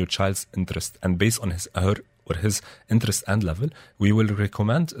level and your child's interest. And based on his interest and level, we will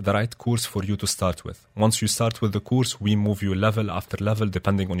recommend the right course for you to start with. Once you start with the course, we move you level after level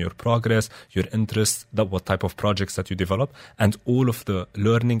depending on your progress, your interest, what type of projects that you develop, and all of the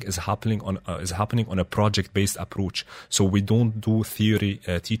learning is happening on a project-based approach. So we don't do theory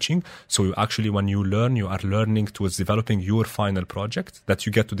teaching. So you actually, when you learn, you are learning towards developing your final project that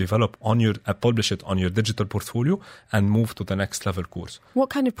you get to develop on your publish it on your digital portfolio and move to the next level course. What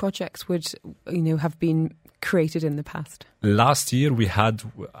kind of projects would have been created in the past? Last year, we had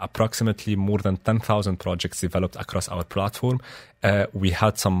approximately more than 10,000 projects developed across our platform. We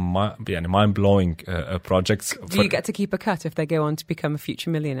had some mind-blowing projects. Do you get to keep a cut if they go on to become a future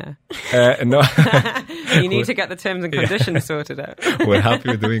millionaire? No. You need to get the terms and conditions sorted out. We're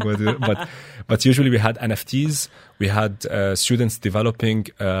happy with doing what we do. But usually we had NFTs. We had students developing,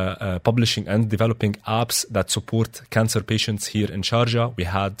 publishing and developing apps that support cancer patients here in Sharjah. We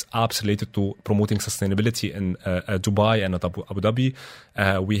had apps related to promoting sustainability in Dubai and Abu Dhabi.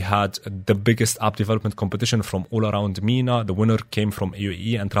 We had the biggest app development competition from all around MENA. The winner came from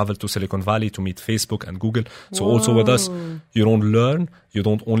UAE and traveled to Silicon Valley to meet Facebook and Google. So also with us, you don't learn, you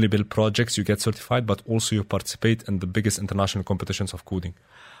don't only build projects, you get certified, but also you participate in the biggest international competitions of coding.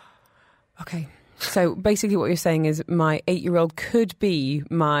 Okay. So basically what you're saying is my 8-year-old could be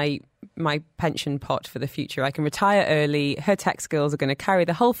my pension pot for the future. I can retire early. Her tech skills are going to carry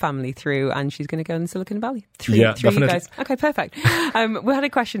the whole family through, and she's going to go in Silicon Valley. Through definitely. You guys. Okay, perfect. We had a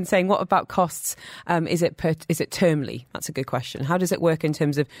question saying, what about costs? Is it termly? That's a good question. How does it work in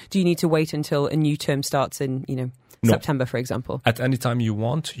terms of, do you need to wait until a new term starts in, No. September, for example? At any time you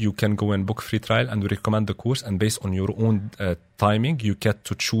want, you can go and book free trial and we recommend the course, and based on your own timing, you get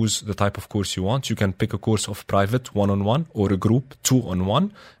to choose the type of course you want. You can pick a course of private, one-on-one, or a group,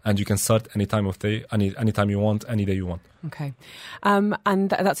 2-on-1, and you can start any time of day, anytime you want, any day you want. Okay. And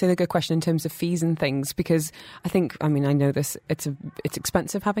that's a good question in terms of fees and things, because I know this, it's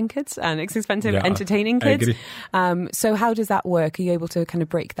expensive having kids and it's expensive entertaining kids. I agree. So how does that work? Are you able to kind of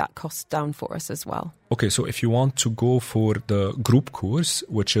break that cost down for us as well? Okay, so if you want to go for the group course,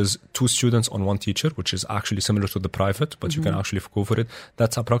 which is 2 students on 1 teacher, which is actually similar to the private, but you can actually go for it,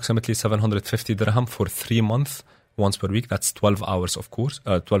 that's approximately 750 dirham for 3 months. Once per week. That's 12 hours of course,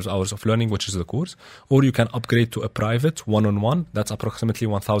 12 hours of learning, which is the course. Or you can upgrade to a private, one-on-one. That's approximately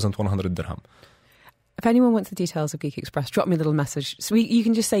 1,100 dirham. If anyone wants the details of Geek Express, drop me a little message. So you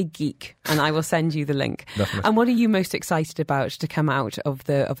can just say geek and I will send you the link. Definitely. And what are you most excited about to come out of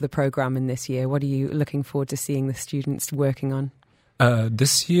the programme in this year? What are you looking forward to seeing the students working on?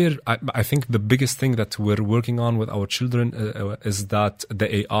 This year, I think the biggest thing that we're working on with our children is that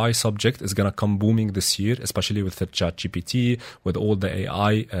the AI subject is going to come booming this year, especially with the ChatGPT, with all the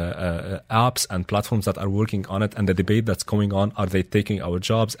AI apps and platforms that are working on it, and the debate that's going on. Are they taking our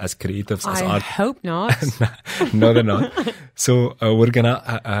jobs as creatives? I hope not. No, they're not. So we're going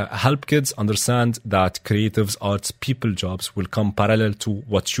to help kids understand that creatives, arts, people jobs will come parallel to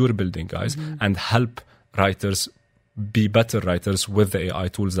what you're building, guys, and help writers be better writers with the AI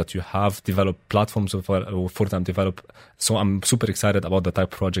tools that you have, develop platforms for them develop. So I'm super excited about the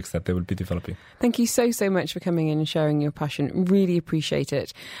type of projects that they will be developing. Thank you so much for coming in and sharing your passion. Really appreciate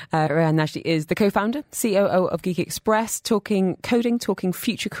it. Rayhan Najdi is the co-founder, COO of Geek Express, talking coding, talking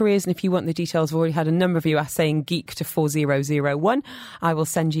future careers. And if you want the details, I've already had a number of you saying geek to 4001. I will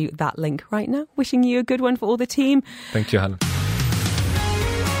send you that link right now. Wishing you a good one for all the team. Thank you, Helen.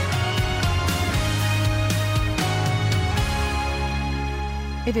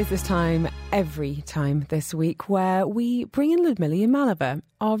 It is this time, every time this week, where we bring in Ludmila Yamalova,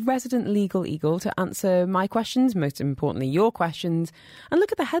 our resident legal eagle, to answer my questions, most importantly your questions, and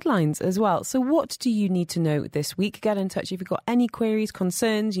look at the headlines as well. So what do you need to know this week? Get in touch if you've got any queries,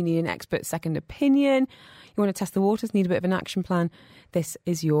 concerns, you need an expert second opinion, you want to test the waters, need a bit of an action plan. This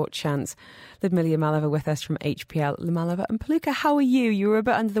is your chance. Ludmila Yamalova with us from HPL Yamalova and Palooka. How are you? You were a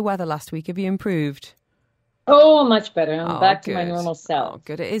bit under the weather last week. Have you improved? Oh, much better. I'm back to my normal self. Oh,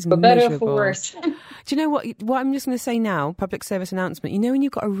 good. It is for miserable. better or for worse. Do you know what I'm just going to say now? Public service announcement. You know when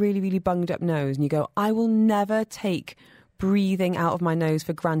you've got a really, really bunged up nose and you go, I will never take breathing out of my nose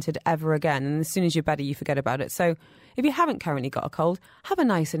for granted ever again. And as soon as you're better, you forget about it. So if you haven't currently got a cold, have a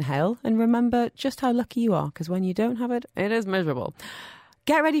nice inhale and remember just how lucky you are, because when you don't have it, it is miserable.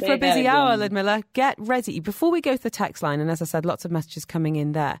 Get ready for a busy hour, Ludmila. Get ready. Before we go to the text line, and as I said, lots of messages coming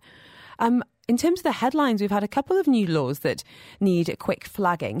in there. In terms of the headlines, we've had a couple of new laws that need quick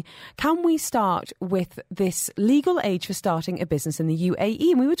flagging. Can we start with this legal age for starting a business in the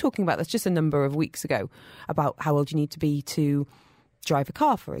UAE? And we were talking about this just a number of weeks ago, about how old you need to be to drive a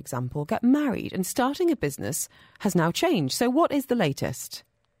car, for example, get married. And starting a business has now changed. So what is the latest?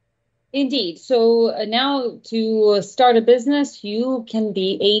 Indeed. So now to start a business, you can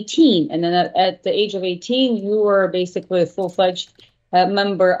be 18. And then at the age of 18, you are basically a full-fledged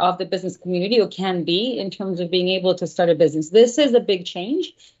member of the business community, or can be, in terms of being able to start a business. This is a big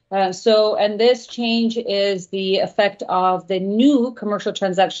change. And this change is the effect of the new commercial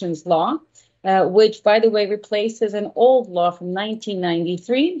transactions law, which, by the way, replaces an old law from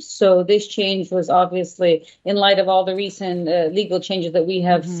 1993. So this change was obviously, in light of all the recent legal changes that we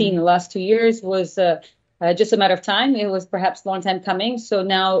have seen in the last 2 years, was just a matter of time. It was perhaps a long time coming. So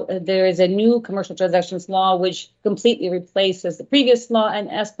now there is a new commercial transactions law, which completely replaces the previous law. And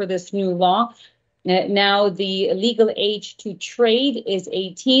as per this new law, now the legal age to trade is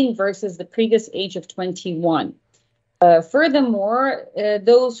 18 versus the previous age of 21. Furthermore,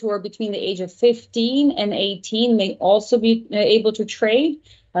 those who are between the age of 15 and 18 may also be able to trade.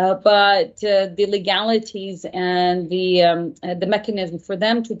 But the legalities and the mechanism for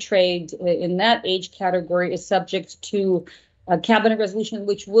them to trade in that age category is subject to a cabinet resolution,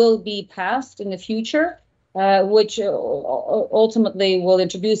 which will be passed in the future, which ultimately will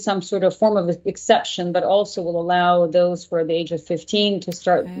introduce some sort of form of exception, but also will allow those who are the age of 15 to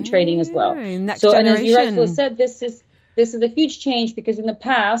start trading as well. Next so, generation. And as you rightfully said, this is a huge change, because in the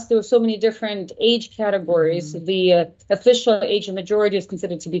past, there were so many different age categories. The official age of majority is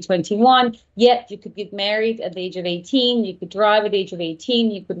considered to be 21, yet you could get married at the age of 18, you could drive at the age of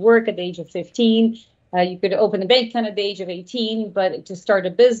 18, you could work at the age of 15, you could open a bank account at the age of 18, but to start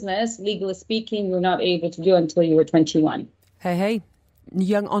a business, legally speaking, you're not able to do until you were 21. Hey.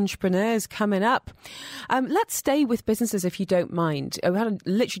 Young entrepreneurs coming up. Let's stay with businesses, if you don't mind. We had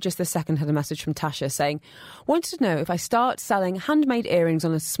literally just this second had a message from Tasha saying, wanted to know if I start selling handmade earrings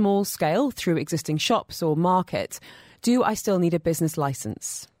on a small scale through existing shops or markets, do I still need a business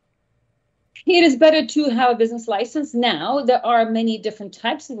license? It is better to have a business license now. There are many different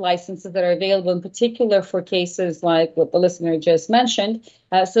types of licenses that are available, in particular for cases like what the listener just mentioned.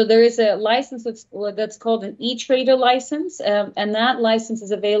 So there is a license that's called an e-trader license, and that license is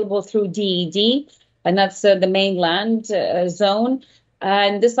available through DED, and that's the mainland zone.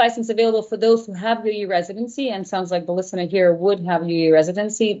 And this license is available for those who have UAE residency, and sounds like the listener here would have UAE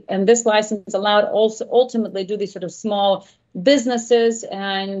residency. And this license allowed also ultimately do these sort of small businesses,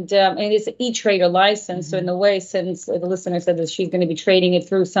 and it's an e-trader license. So in a way, since the listener said that she's going to be trading it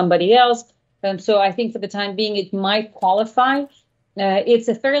through somebody else, So I think for the time being, it might qualify. It's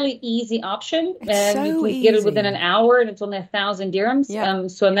a fairly easy option. It's so you can easy. get it within an hour, and it's only 1,000 dirhams. Yeah.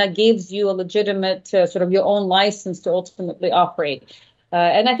 And that gives you a legitimate sort of your own license to ultimately operate.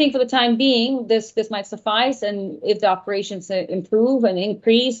 And I think for the time being, this might suffice. And if the operations improve and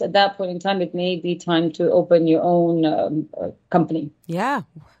increase, at that point in time, it may be time to open your own company. Yeah,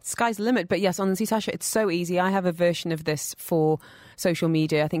 sky's the limit. But yes, honestly, Sasha, it's so easy. I have a version of this for social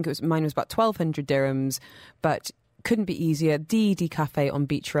media. I think mine was about 1,200 dirhams, but couldn't be easier. DED Cafe on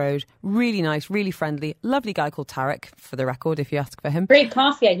Beach Road. Really nice, really friendly. Lovely guy called Tarek, for the record, if you ask for him. Great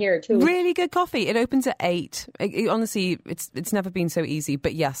coffee, I hear, too. Really good coffee. It opens at 8. Honestly, it's never been so easy.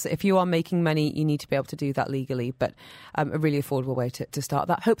 But yes, if you are making money, you need to be able to do that legally. But a really affordable way to start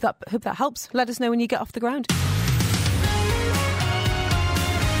that. Hope that helps. Let us know when you get off the ground.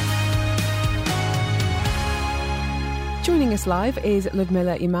 Joining us live is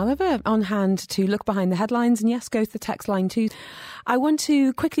Ludmila Imalova, on hand to look behind the headlines and, yes, go to the text line too. I want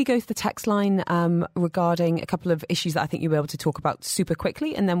to quickly go to the text line regarding a couple of issues that I think you'll be able to talk about super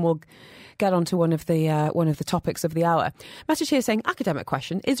quickly, and then we'll get on to one of the topics of the hour. Message here saying, academic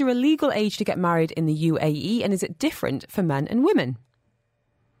question, is there a legal age to get married in the UAE, and is it different for men and women?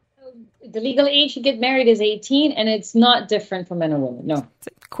 The legal age to get married is 18, and it's not different for men and women, no. It's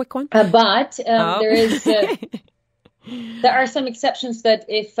a quick one. But there is... There are some exceptions that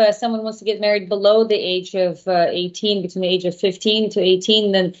if someone wants to get married below the age of 18, between the age of 15 to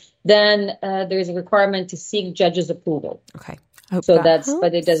 18, then there is a requirement to seek judge's approval. Okay. So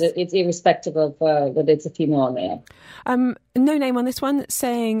but it's irrespective of whether it's a female or male. No name on this one,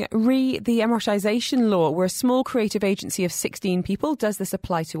 saying, the Emiratization law. We're a small creative agency of 16 people. Does this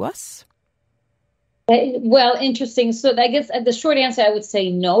apply to us? Well, interesting. So I guess the short answer, I would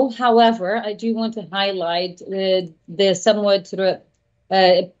say no. However, I do want to highlight the somewhat sort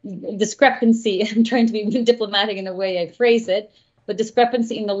of discrepancy. I'm trying to be diplomatic in the way I phrase it, but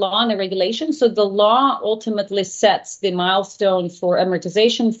discrepancy in the law and the regulation. So the law ultimately sets the milestone for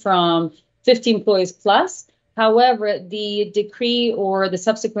amortization from 50 employees plus. However, the decree or the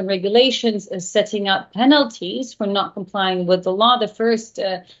subsequent regulations is setting up penalties for not complying with the law. The first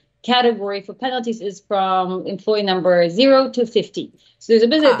category for penalties is from employee number 0 to 50. So there's a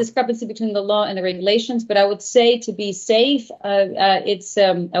bit of discrepancy between the law and the regulations, but I would say to be safe, the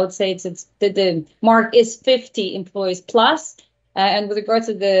mark is 50 employees plus. And with regards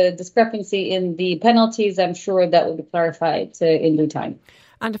to the discrepancy in the penalties, I'm sure that will be clarified in due time.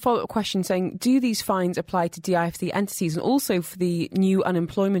 And a follow-up question saying, do these fines apply to DIFC entities, and also for the new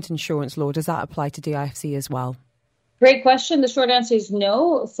unemployment insurance law, does that apply to DIFC as well? Great question. The short answer is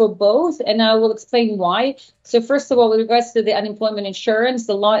no for both, and I will explain why. So first of all, with regards to the unemployment insurance,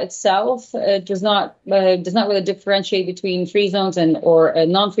 the law itself does not really differentiate between free zones or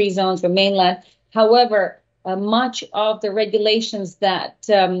non-free zones or mainland. However, much of the regulations that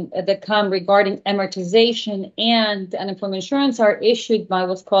come regarding amortization and unemployment insurance are issued by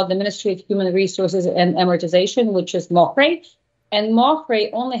what's called the Ministry of Human Resources and Amortization, which is MOHRE. And MOHRE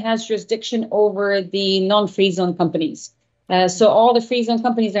only has jurisdiction over the non-free zone companies. So all the free zone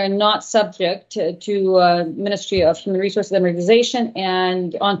companies are not subject to Ministry of Human Resources and Amortization.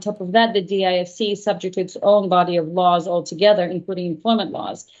 And on top of that, the DIFC is subject to its own body of laws altogether, including employment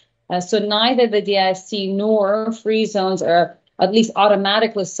laws. So neither the DIFC nor free zones are at least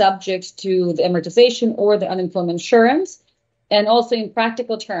automatically subject to the amortization or the unemployment insurance. And also in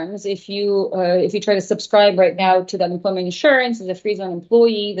practical terms, if you try to subscribe right now to the unemployment insurance as a free zone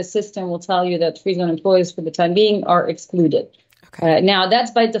employee, the system will tell you that free zone employees for the time being are excluded. Okay. Now,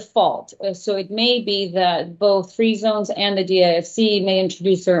 that's by default. So it may be that both free zones and the DIFC may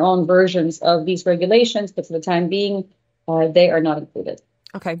introduce their own versions of these regulations, but for the time being, they are not included.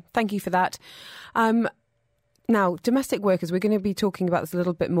 Okay, thank you for that. Now, domestic workers, we're going to be talking about this a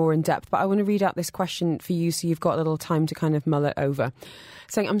little bit more in depth, but I want to read out this question for you so you've got a little time to kind of mull it over.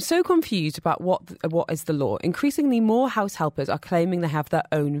 Saying, I'm so confused about what is the law. Increasingly more house helpers are claiming they have their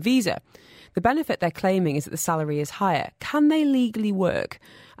own visa. The benefit they're claiming is that the salary is higher. Can they legally work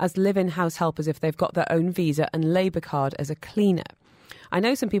as live-in house helpers if they've got their own visa and labour card as a cleaner? I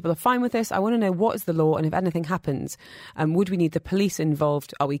know some people are fine with this. I want to know what is the law, and if anything happens, would we need the police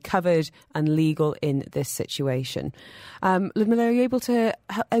involved? Are we covered and legal in this situation? Ludmila, are you able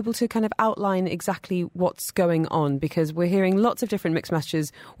to kind of outline exactly what's going on? Because we're hearing lots of different mixed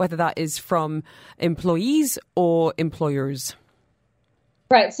messages, whether that is from employees or employers.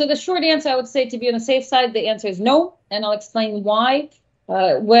 Right. So the short answer, I would say, to be on the safe side, the answer is no, and I'll explain why.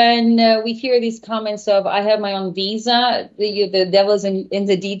 When we hear these comments of, I have my own visa, the devil's in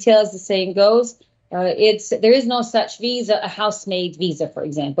the details, the saying goes. there is no such visa, a housemaid visa, for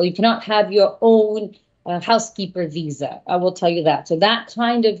example. You cannot have your own housekeeper visa. I will tell you that. So that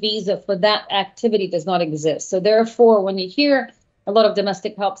kind of visa for that activity does not exist. So therefore, when you hear a lot of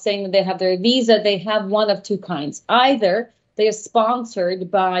domestic help saying that they have their visa, they have one of two kinds. Either they are sponsored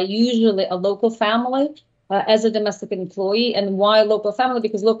by usually a local family as a domestic employee. And why local family?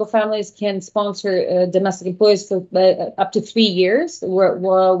 Because local families can sponsor domestic employees for up to 3 years,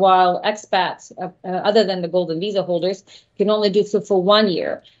 while expats, other than the golden visa holders, can only do so for 1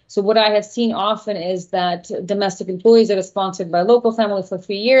 year. So what I have seen often is that domestic employees that are sponsored by local family for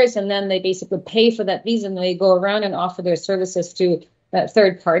 3 years, and then they basically pay for that visa, and they go around and offer their services to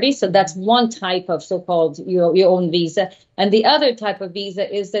third parties. So that's one type of so-called your own visa. And the other type of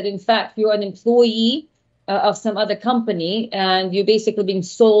visa is that, in fact, you're an employee of some other company, and you're basically being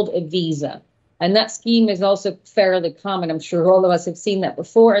sold a visa. And that scheme is also fairly common. I'm sure all of us have seen that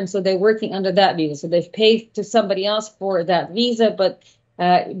before. And so they're working under that visa. So they've paid to somebody else for that visa, but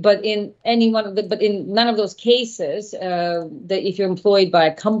in none of those cases, that if you're employed by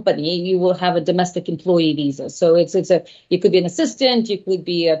a company, you will have a domestic employee visa. So you could be an assistant, you could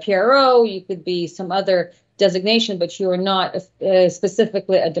be a PRO, you could be some other designation, but you are not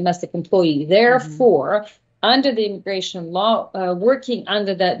specifically a domestic employee. Therefore, under the immigration law, working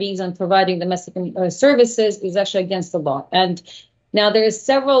under that visa and providing domestic services is actually against the law. And now, there are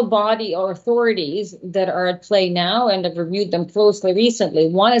several body or authorities that are at play now, and I've reviewed them closely recently.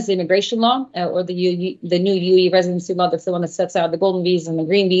 One is the immigration law, or the new UE residency law. That's the one that sets out the golden visas and the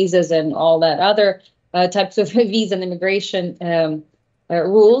green visas and all that other types of visa and immigration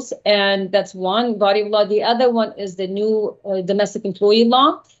rules. And that's one body of law. The other one is the new domestic employee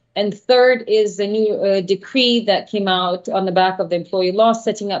law. And third is the new decree that came out on the back of the employee law,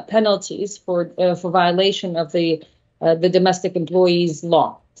 setting up penalties for violation of the domestic employees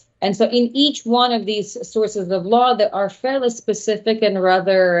law. And so in each one of these sources of law, there are fairly specific and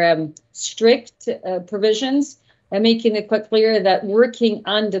rather strict provisions, making it quite clear that working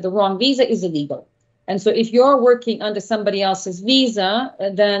under the wrong visa is illegal. And so if you're working under somebody else's visa,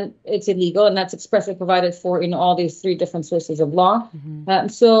 then it's illegal, and that's expressly provided for in all these three different sources of law.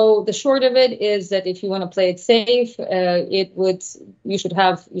 So the short of it is that if you want to play it safe, you should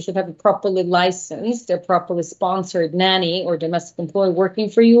have a properly licensed or properly sponsored nanny or domestic employee working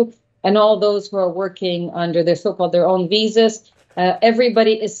for you, and all those who are working under their so-called their own visas.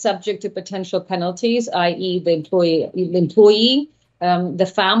 Everybody is subject to potential penalties, i.e., the employee,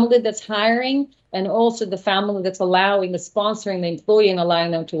 the family that's hiring, and also the family that's sponsoring the employee and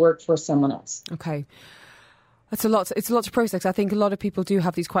allowing them to work for someone else. Okay. It's a lot to process. I think a lot of people do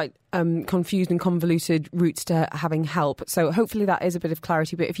have these quite confused and convoluted routes to having help. So hopefully that is a bit of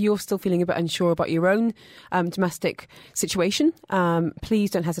clarity. But if you're still feeling a bit unsure about your own domestic situation, please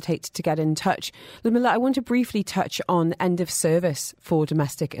don't hesitate to get in touch. Ludmilla, I want to briefly touch on end of service for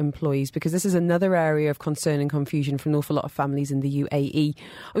domestic employees, because this is another area of concern and confusion for an awful lot of families in the UAE.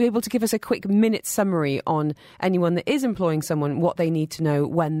 Are you able to give us a quick minute summary on anyone that is employing someone, what they need to know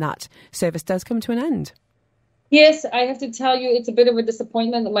when that service does come to an end? Yes, I have to tell you, it's a bit of a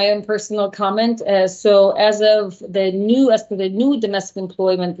disappointment, my own personal comment. So as per the new domestic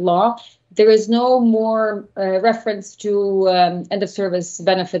employment law, there is no more reference to end of service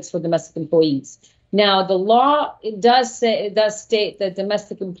benefits for domestic employees. Now, the law does state that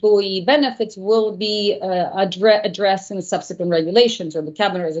domestic employee benefits will be addressed in subsequent regulations or the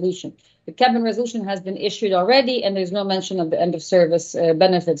cabinet resolution. The cabinet resolution has been issued already, and there's no mention of the end of service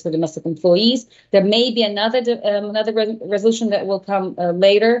benefits for domestic employees. There may be another resolution that will come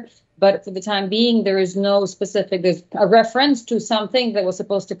later, but for the time being, there's a reference to something that was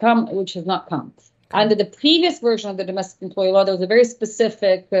supposed to come, which has not come. Under the previous version of the domestic employee law, there was a very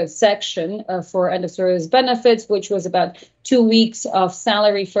specific section for end of service benefits, which was about 2 weeks of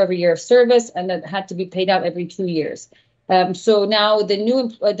salary for every year of service, and that had to be paid out every 2 years. So now the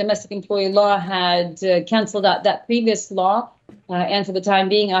new domestic employee law had canceled out that previous law. And for the time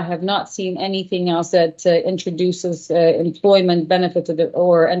being, I have not seen anything else that introduces employment benefits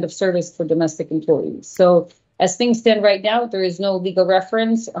or end of service for domestic employees. So as things stand right now, there is no legal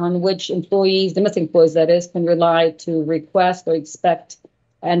reference on which domestic employees that is, can rely to request or expect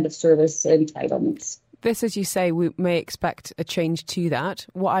end of service entitlements. This, as you say, we may expect a change to that.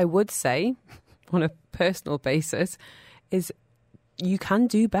 What I would say on a personal basis is you can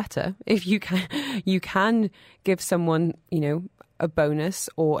do better. If you can give someone, a bonus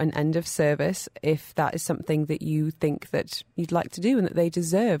or an end of service if that is something that you think that you'd like to do and that they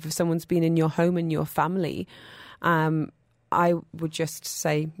deserve. If someone's been in your home and your family, I would just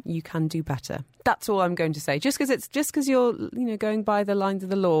say you can do better. That's all I'm going to say. Just because you're going by the lines of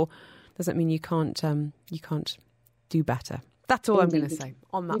the law doesn't mean you can't do better. That's all I'm going to say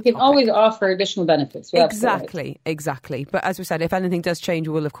on that. You can always offer additional benefits. Exactly. But as we said, if anything does change,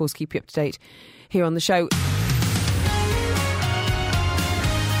 we'll of course keep you up to date here on the show.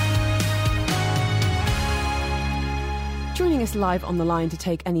 Joining us live on the line to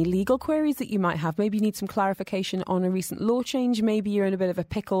take any legal queries that you might have. Maybe you need some clarification on a recent law change. Maybe you're in a bit of a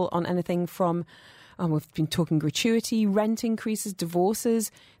pickle on anything from, we've been talking gratuity, rent increases,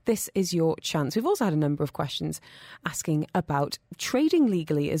 divorces. This is your chance. We've also had a number of questions asking about trading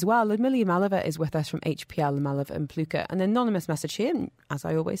legally as well. Ludmila Yamalova is with us from HPL Yamalova and Pluka. An anonymous message here, and as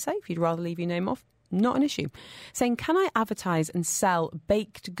I always say, if you'd rather leave your name off, not an issue, saying, can I advertise and sell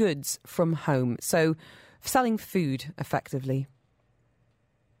baked goods from home? So selling food, effectively.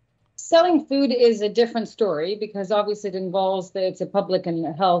 Selling food is a different story because obviously it involves it's a public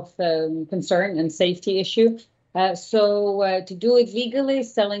and health concern and safety issue. So to do it legally,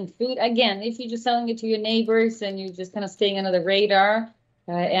 selling food, again, if you're just selling it to your neighbors and you're just kind of staying under the radar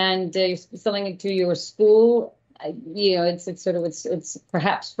and you're selling it to your school, it's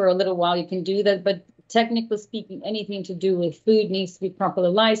perhaps for a little while you can do that, but technically speaking, anything to do with food needs to be properly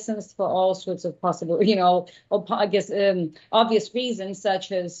licensed for all sorts of possible, obvious reasons,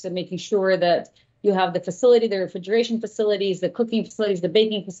 such as making sure that you have the facility, the refrigeration facilities, the cooking facilities, the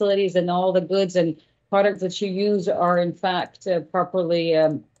baking facilities, and all the goods and products that you use are, in fact, properly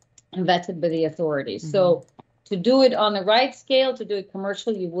vetted by the authorities. Mm-hmm. So to do it on the right scale, to do it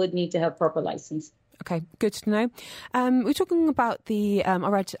commercial, you would need to have proper license. Okay, good to know. We're talking about the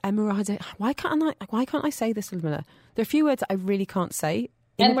why can't I say this, Ludmila? There are a few words that I really can't say.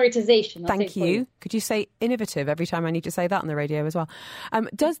 Emeritization. Thank you. Could you say innovative every time I need to say that on the radio as well?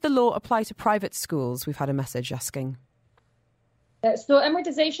 Does the law apply to private schools? We've had a message asking. So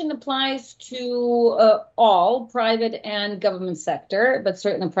emeritization applies to all private and government sector, but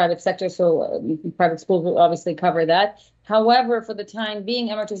certainly private sector. So private schools will obviously cover that. However, for the time being,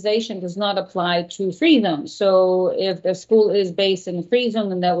 emeritization does not apply to free zones. So if the school is based in a free zone,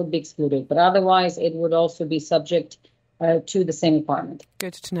 then that would be excluded. But otherwise, it would also be subject to the same requirement.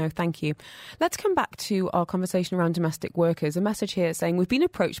 Good to know. Thank you. Let's come back to our conversation around domestic workers. A message here saying we've been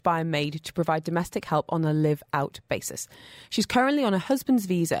approached by a maid to provide domestic help on a live-out basis. She's currently on her husband's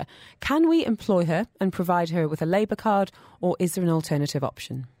visa. Can we employ her and provide her with a labour card, or is there an alternative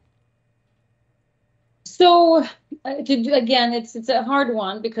option? So, again, it's a hard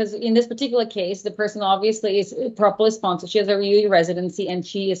one because in this particular case, the person obviously is properly sponsored. She has a EU residency and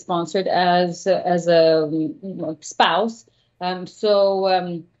she is sponsored as a spouse. I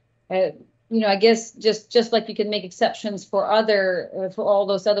guess just like you can make exceptions for all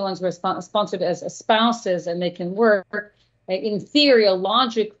those other ones who are sponsored as spouses and they can work. In theory, or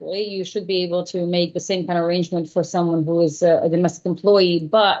logically, you should be able to make the same kind of arrangement for someone who is a domestic employee,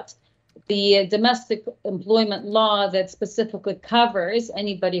 but the domestic employment law that specifically covers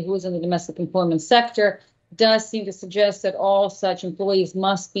anybody who is in the domestic employment sector does seem to suggest that all such employees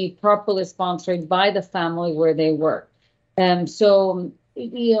must be properly sponsored by the family where they work. As a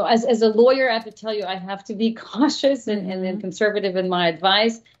lawyer, I have to tell you, I have to be cautious and conservative in my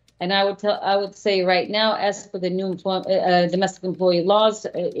advice. And I would say right now, as for the new domestic employee laws,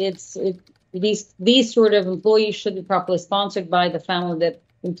 these sort of employees should be properly sponsored by the family that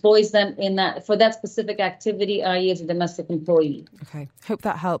employs them for that specific activity, i.e. as a domestic employee. Okay, hope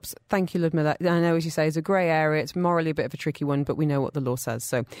that helps. Thank you, Ludmila. I know, as you say, it's a grey area. It's morally a bit of a tricky one, but we know what the law says,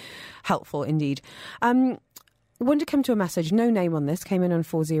 so helpful indeed. I want to come to a message, no name on this, came in on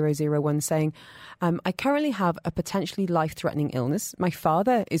 4001 saying, I currently have a potentially life-threatening illness. My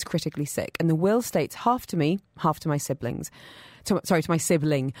father is critically sick and the will states half to me, half to my siblings. To my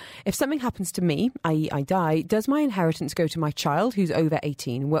sibling. If something happens to me, i.e. I die, does my inheritance go to my child who's over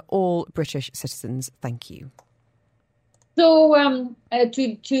 18? We're all British citizens. Thank you. So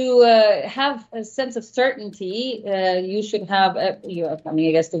to have a sense of certainty, you should have, I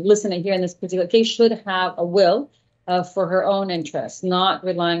guess the listener here in this particular case should have a will for her own interests, not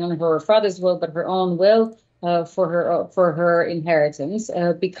relying on her father's will, but her own will for her inheritance.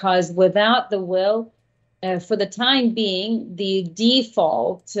 Because without the will, for the time being, the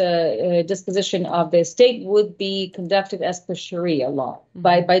default disposition of the estate would be conducted as per Sharia law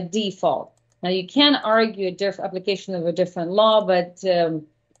by default. Now, you can argue a different application of a different law, but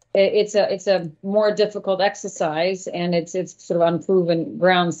it's a more difficult exercise, and it's sort of unproven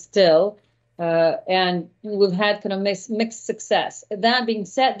ground still. And we've had kind of mixed success. That being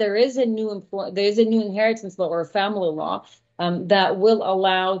said, there is a new inheritance law or a family law that will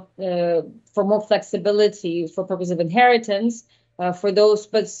allow for more flexibility for purpose of inheritance for those,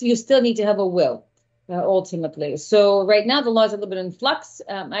 but you still need to have a will. ultimately. So right now, the law is a little bit in flux.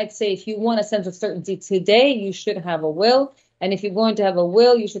 I'd say if you want a sense of certainty today, you should have a will. And if you're going to have a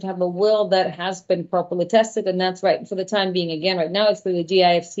will, you should have a will that has been properly tested. And that's right for the time being. Again, right now, it's through the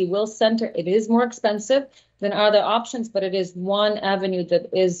DIFC Will Center. It is more expensive than other options, but it is one avenue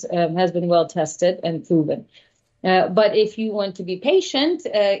that has been well tested and proven. But if you want to be patient,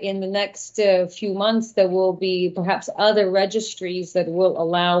 in the next few months, there will be perhaps other registries that will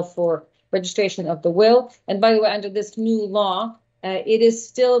allow for registration of the will. And by the way, under this new law, it is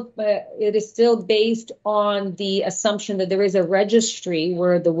still based on the assumption that there is a registry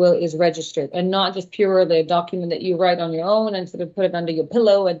where the will is registered, and not just purely a document that you write on your own and sort of put it under your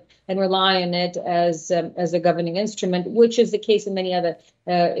pillow and rely on it as a governing instrument, which is the case in many other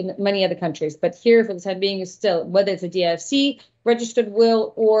countries. But here, for the time being, is still, whether it's a DIFC registered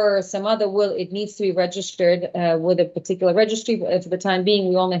will or some other will, it needs to be registered with a particular registry. For the time being,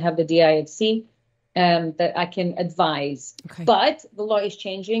 we only have the DIFC. That I can advise. Okay. But the law is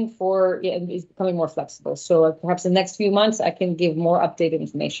changing it's becoming more flexible. So perhaps in the next few months, I can give more updated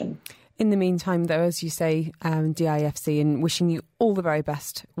information. In the meantime, though, as you say, DIFC, and wishing you all the very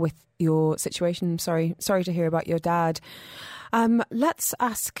best with your situation. Sorry to hear about your dad. Let's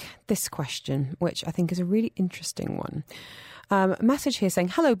ask this question, which I think is a really interesting one. Message here saying,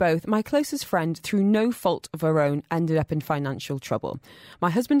 hello both. My closest friend, through no fault of her own, ended up in financial trouble. My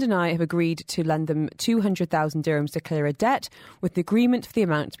husband and I have agreed to lend them 200,000 dirhams to clear a debt, with the agreement for the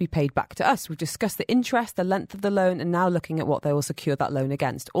amount to be paid back to us. We've discussed the interest, the length of the loan, and now looking at what they will secure that loan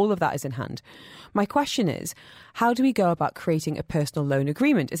against. All of that is in hand. My question is, how do we go about creating a personal loan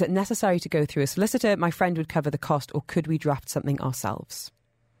agreement? Is it necessary to go through a solicitor? My friend would cover the cost, or could we draft something ourselves?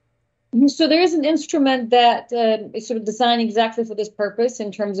 So there is an instrument that is sort of designed exactly for this purpose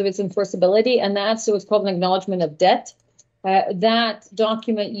in terms of its enforceability, and that's what's called an acknowledgement of debt. That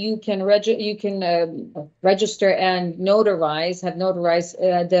document you can register and notarize, have notarized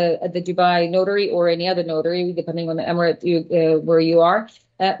at the Dubai notary or any other notary, depending on the emirate where you are.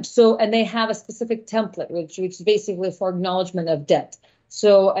 And they have a specific template, which is basically for acknowledgement of debt.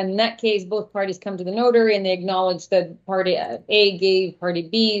 So in that case, both parties come to the notary and they acknowledge that party A gave party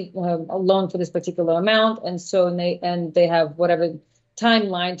B a loan for this particular amount, and so they have whatever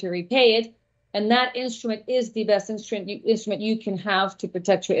timeline to repay it. And that instrument is the best instrument you can have to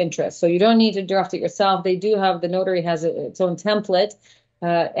protect your interests. So you don't need to draft it yourself. The notary has its own template,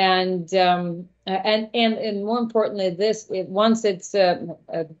 and more importantly, once it's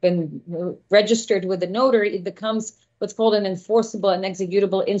been registered with the notary, it becomes what's called an enforceable and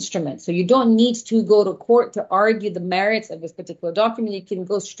executable instrument. So you don't need to go to court to argue the merits of this particular document. You can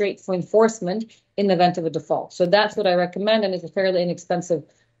go straight for enforcement in the event of a default. So that's what I recommend, and it's a fairly inexpensive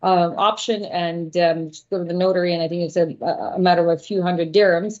option. And just go to the notary, and I think it's a matter of a few hundred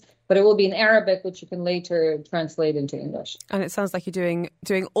dirhams, but it will be in Arabic, which you can later translate into English. And it sounds like you're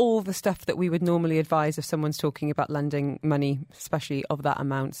doing all the stuff that we would normally advise if someone's talking about lending money, especially of that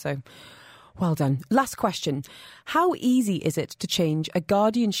amount. So well done. Last question. How easy is it to change a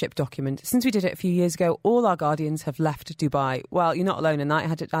guardianship document? Since we did it a few years ago, all our guardians have left Dubai. Well, you're not alone in that.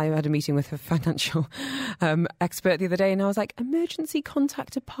 I had a meeting with a financial expert the other day, and I was like, emergency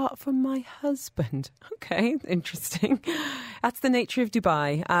contact apart from my husband. Okay, interesting. That's the nature of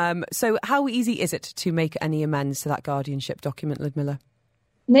Dubai. So how easy is it to make any amends to that guardianship document, Ludmilla?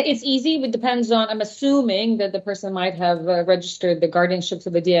 It's easy. It depends on, I'm assuming that the person might have registered the guardianships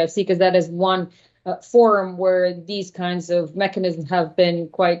of the DIFC, because that is one forum where these kinds of mechanisms have been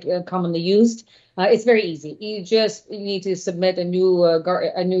quite commonly used. It's very easy. You just need to submit a new,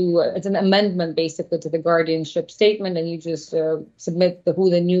 it's an amendment basically to the guardianship statement, and you just submit who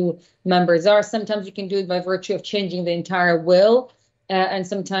the new members are. Sometimes you can do it by virtue of changing the entire will, and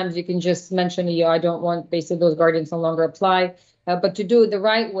sometimes you can just mention, I don't want, basically those guardians no longer apply. But to do it the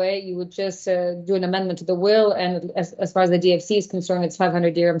right way, you would just do an amendment to the will. And as far as the DFC is concerned, it's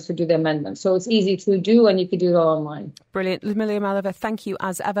 500 dirhams to do the amendment. So it's easy to do, and you can do it all online. Brilliant. Ludmilla Yamalova, thank you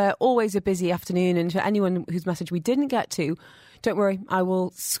as ever. Always a busy afternoon. And to anyone whose message we didn't get to, don't worry, I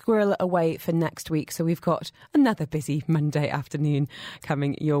will squirrel it away for next week. So we've got another busy Monday afternoon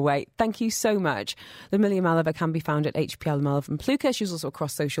coming your way. Thank you so much. Ludmilla Yamalova can be found at HPL Yamalova & Pluka. She's also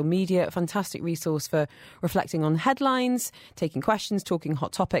across social media. A fantastic resource for reflecting on headlines, taking questions, talking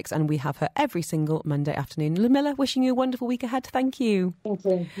hot topics. And we have her every single Monday afternoon. Ludmilla, wishing you a wonderful week ahead. Thank you. Thank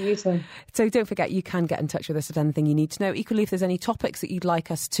you. You too. So don't forget, you can get in touch with us at anything you need to know. Equally, if there's any topics that you'd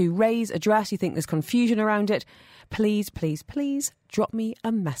like us to raise, address, you think there's confusion around it, please drop me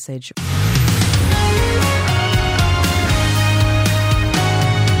a message.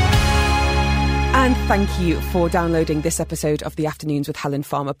 And thank you for downloading this episode of the Afternoons with Helen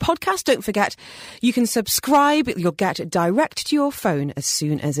Farmer podcast. Don't forget, you can subscribe. You'll get it direct to your phone as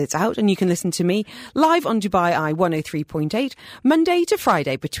soon as it's out. And you can listen to me live on Dubai Eye 103.8, Monday to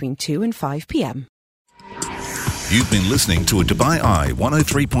Friday between 2 and 5 p.m. You've been listening to a Dubai Eye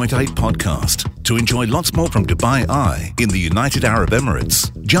 103.8 podcast. To enjoy lots more from Dubai Eye in the United Arab Emirates,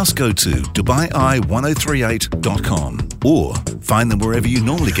 just go to DubaiEye1038.com or find them wherever you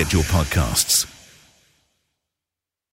normally get your podcasts.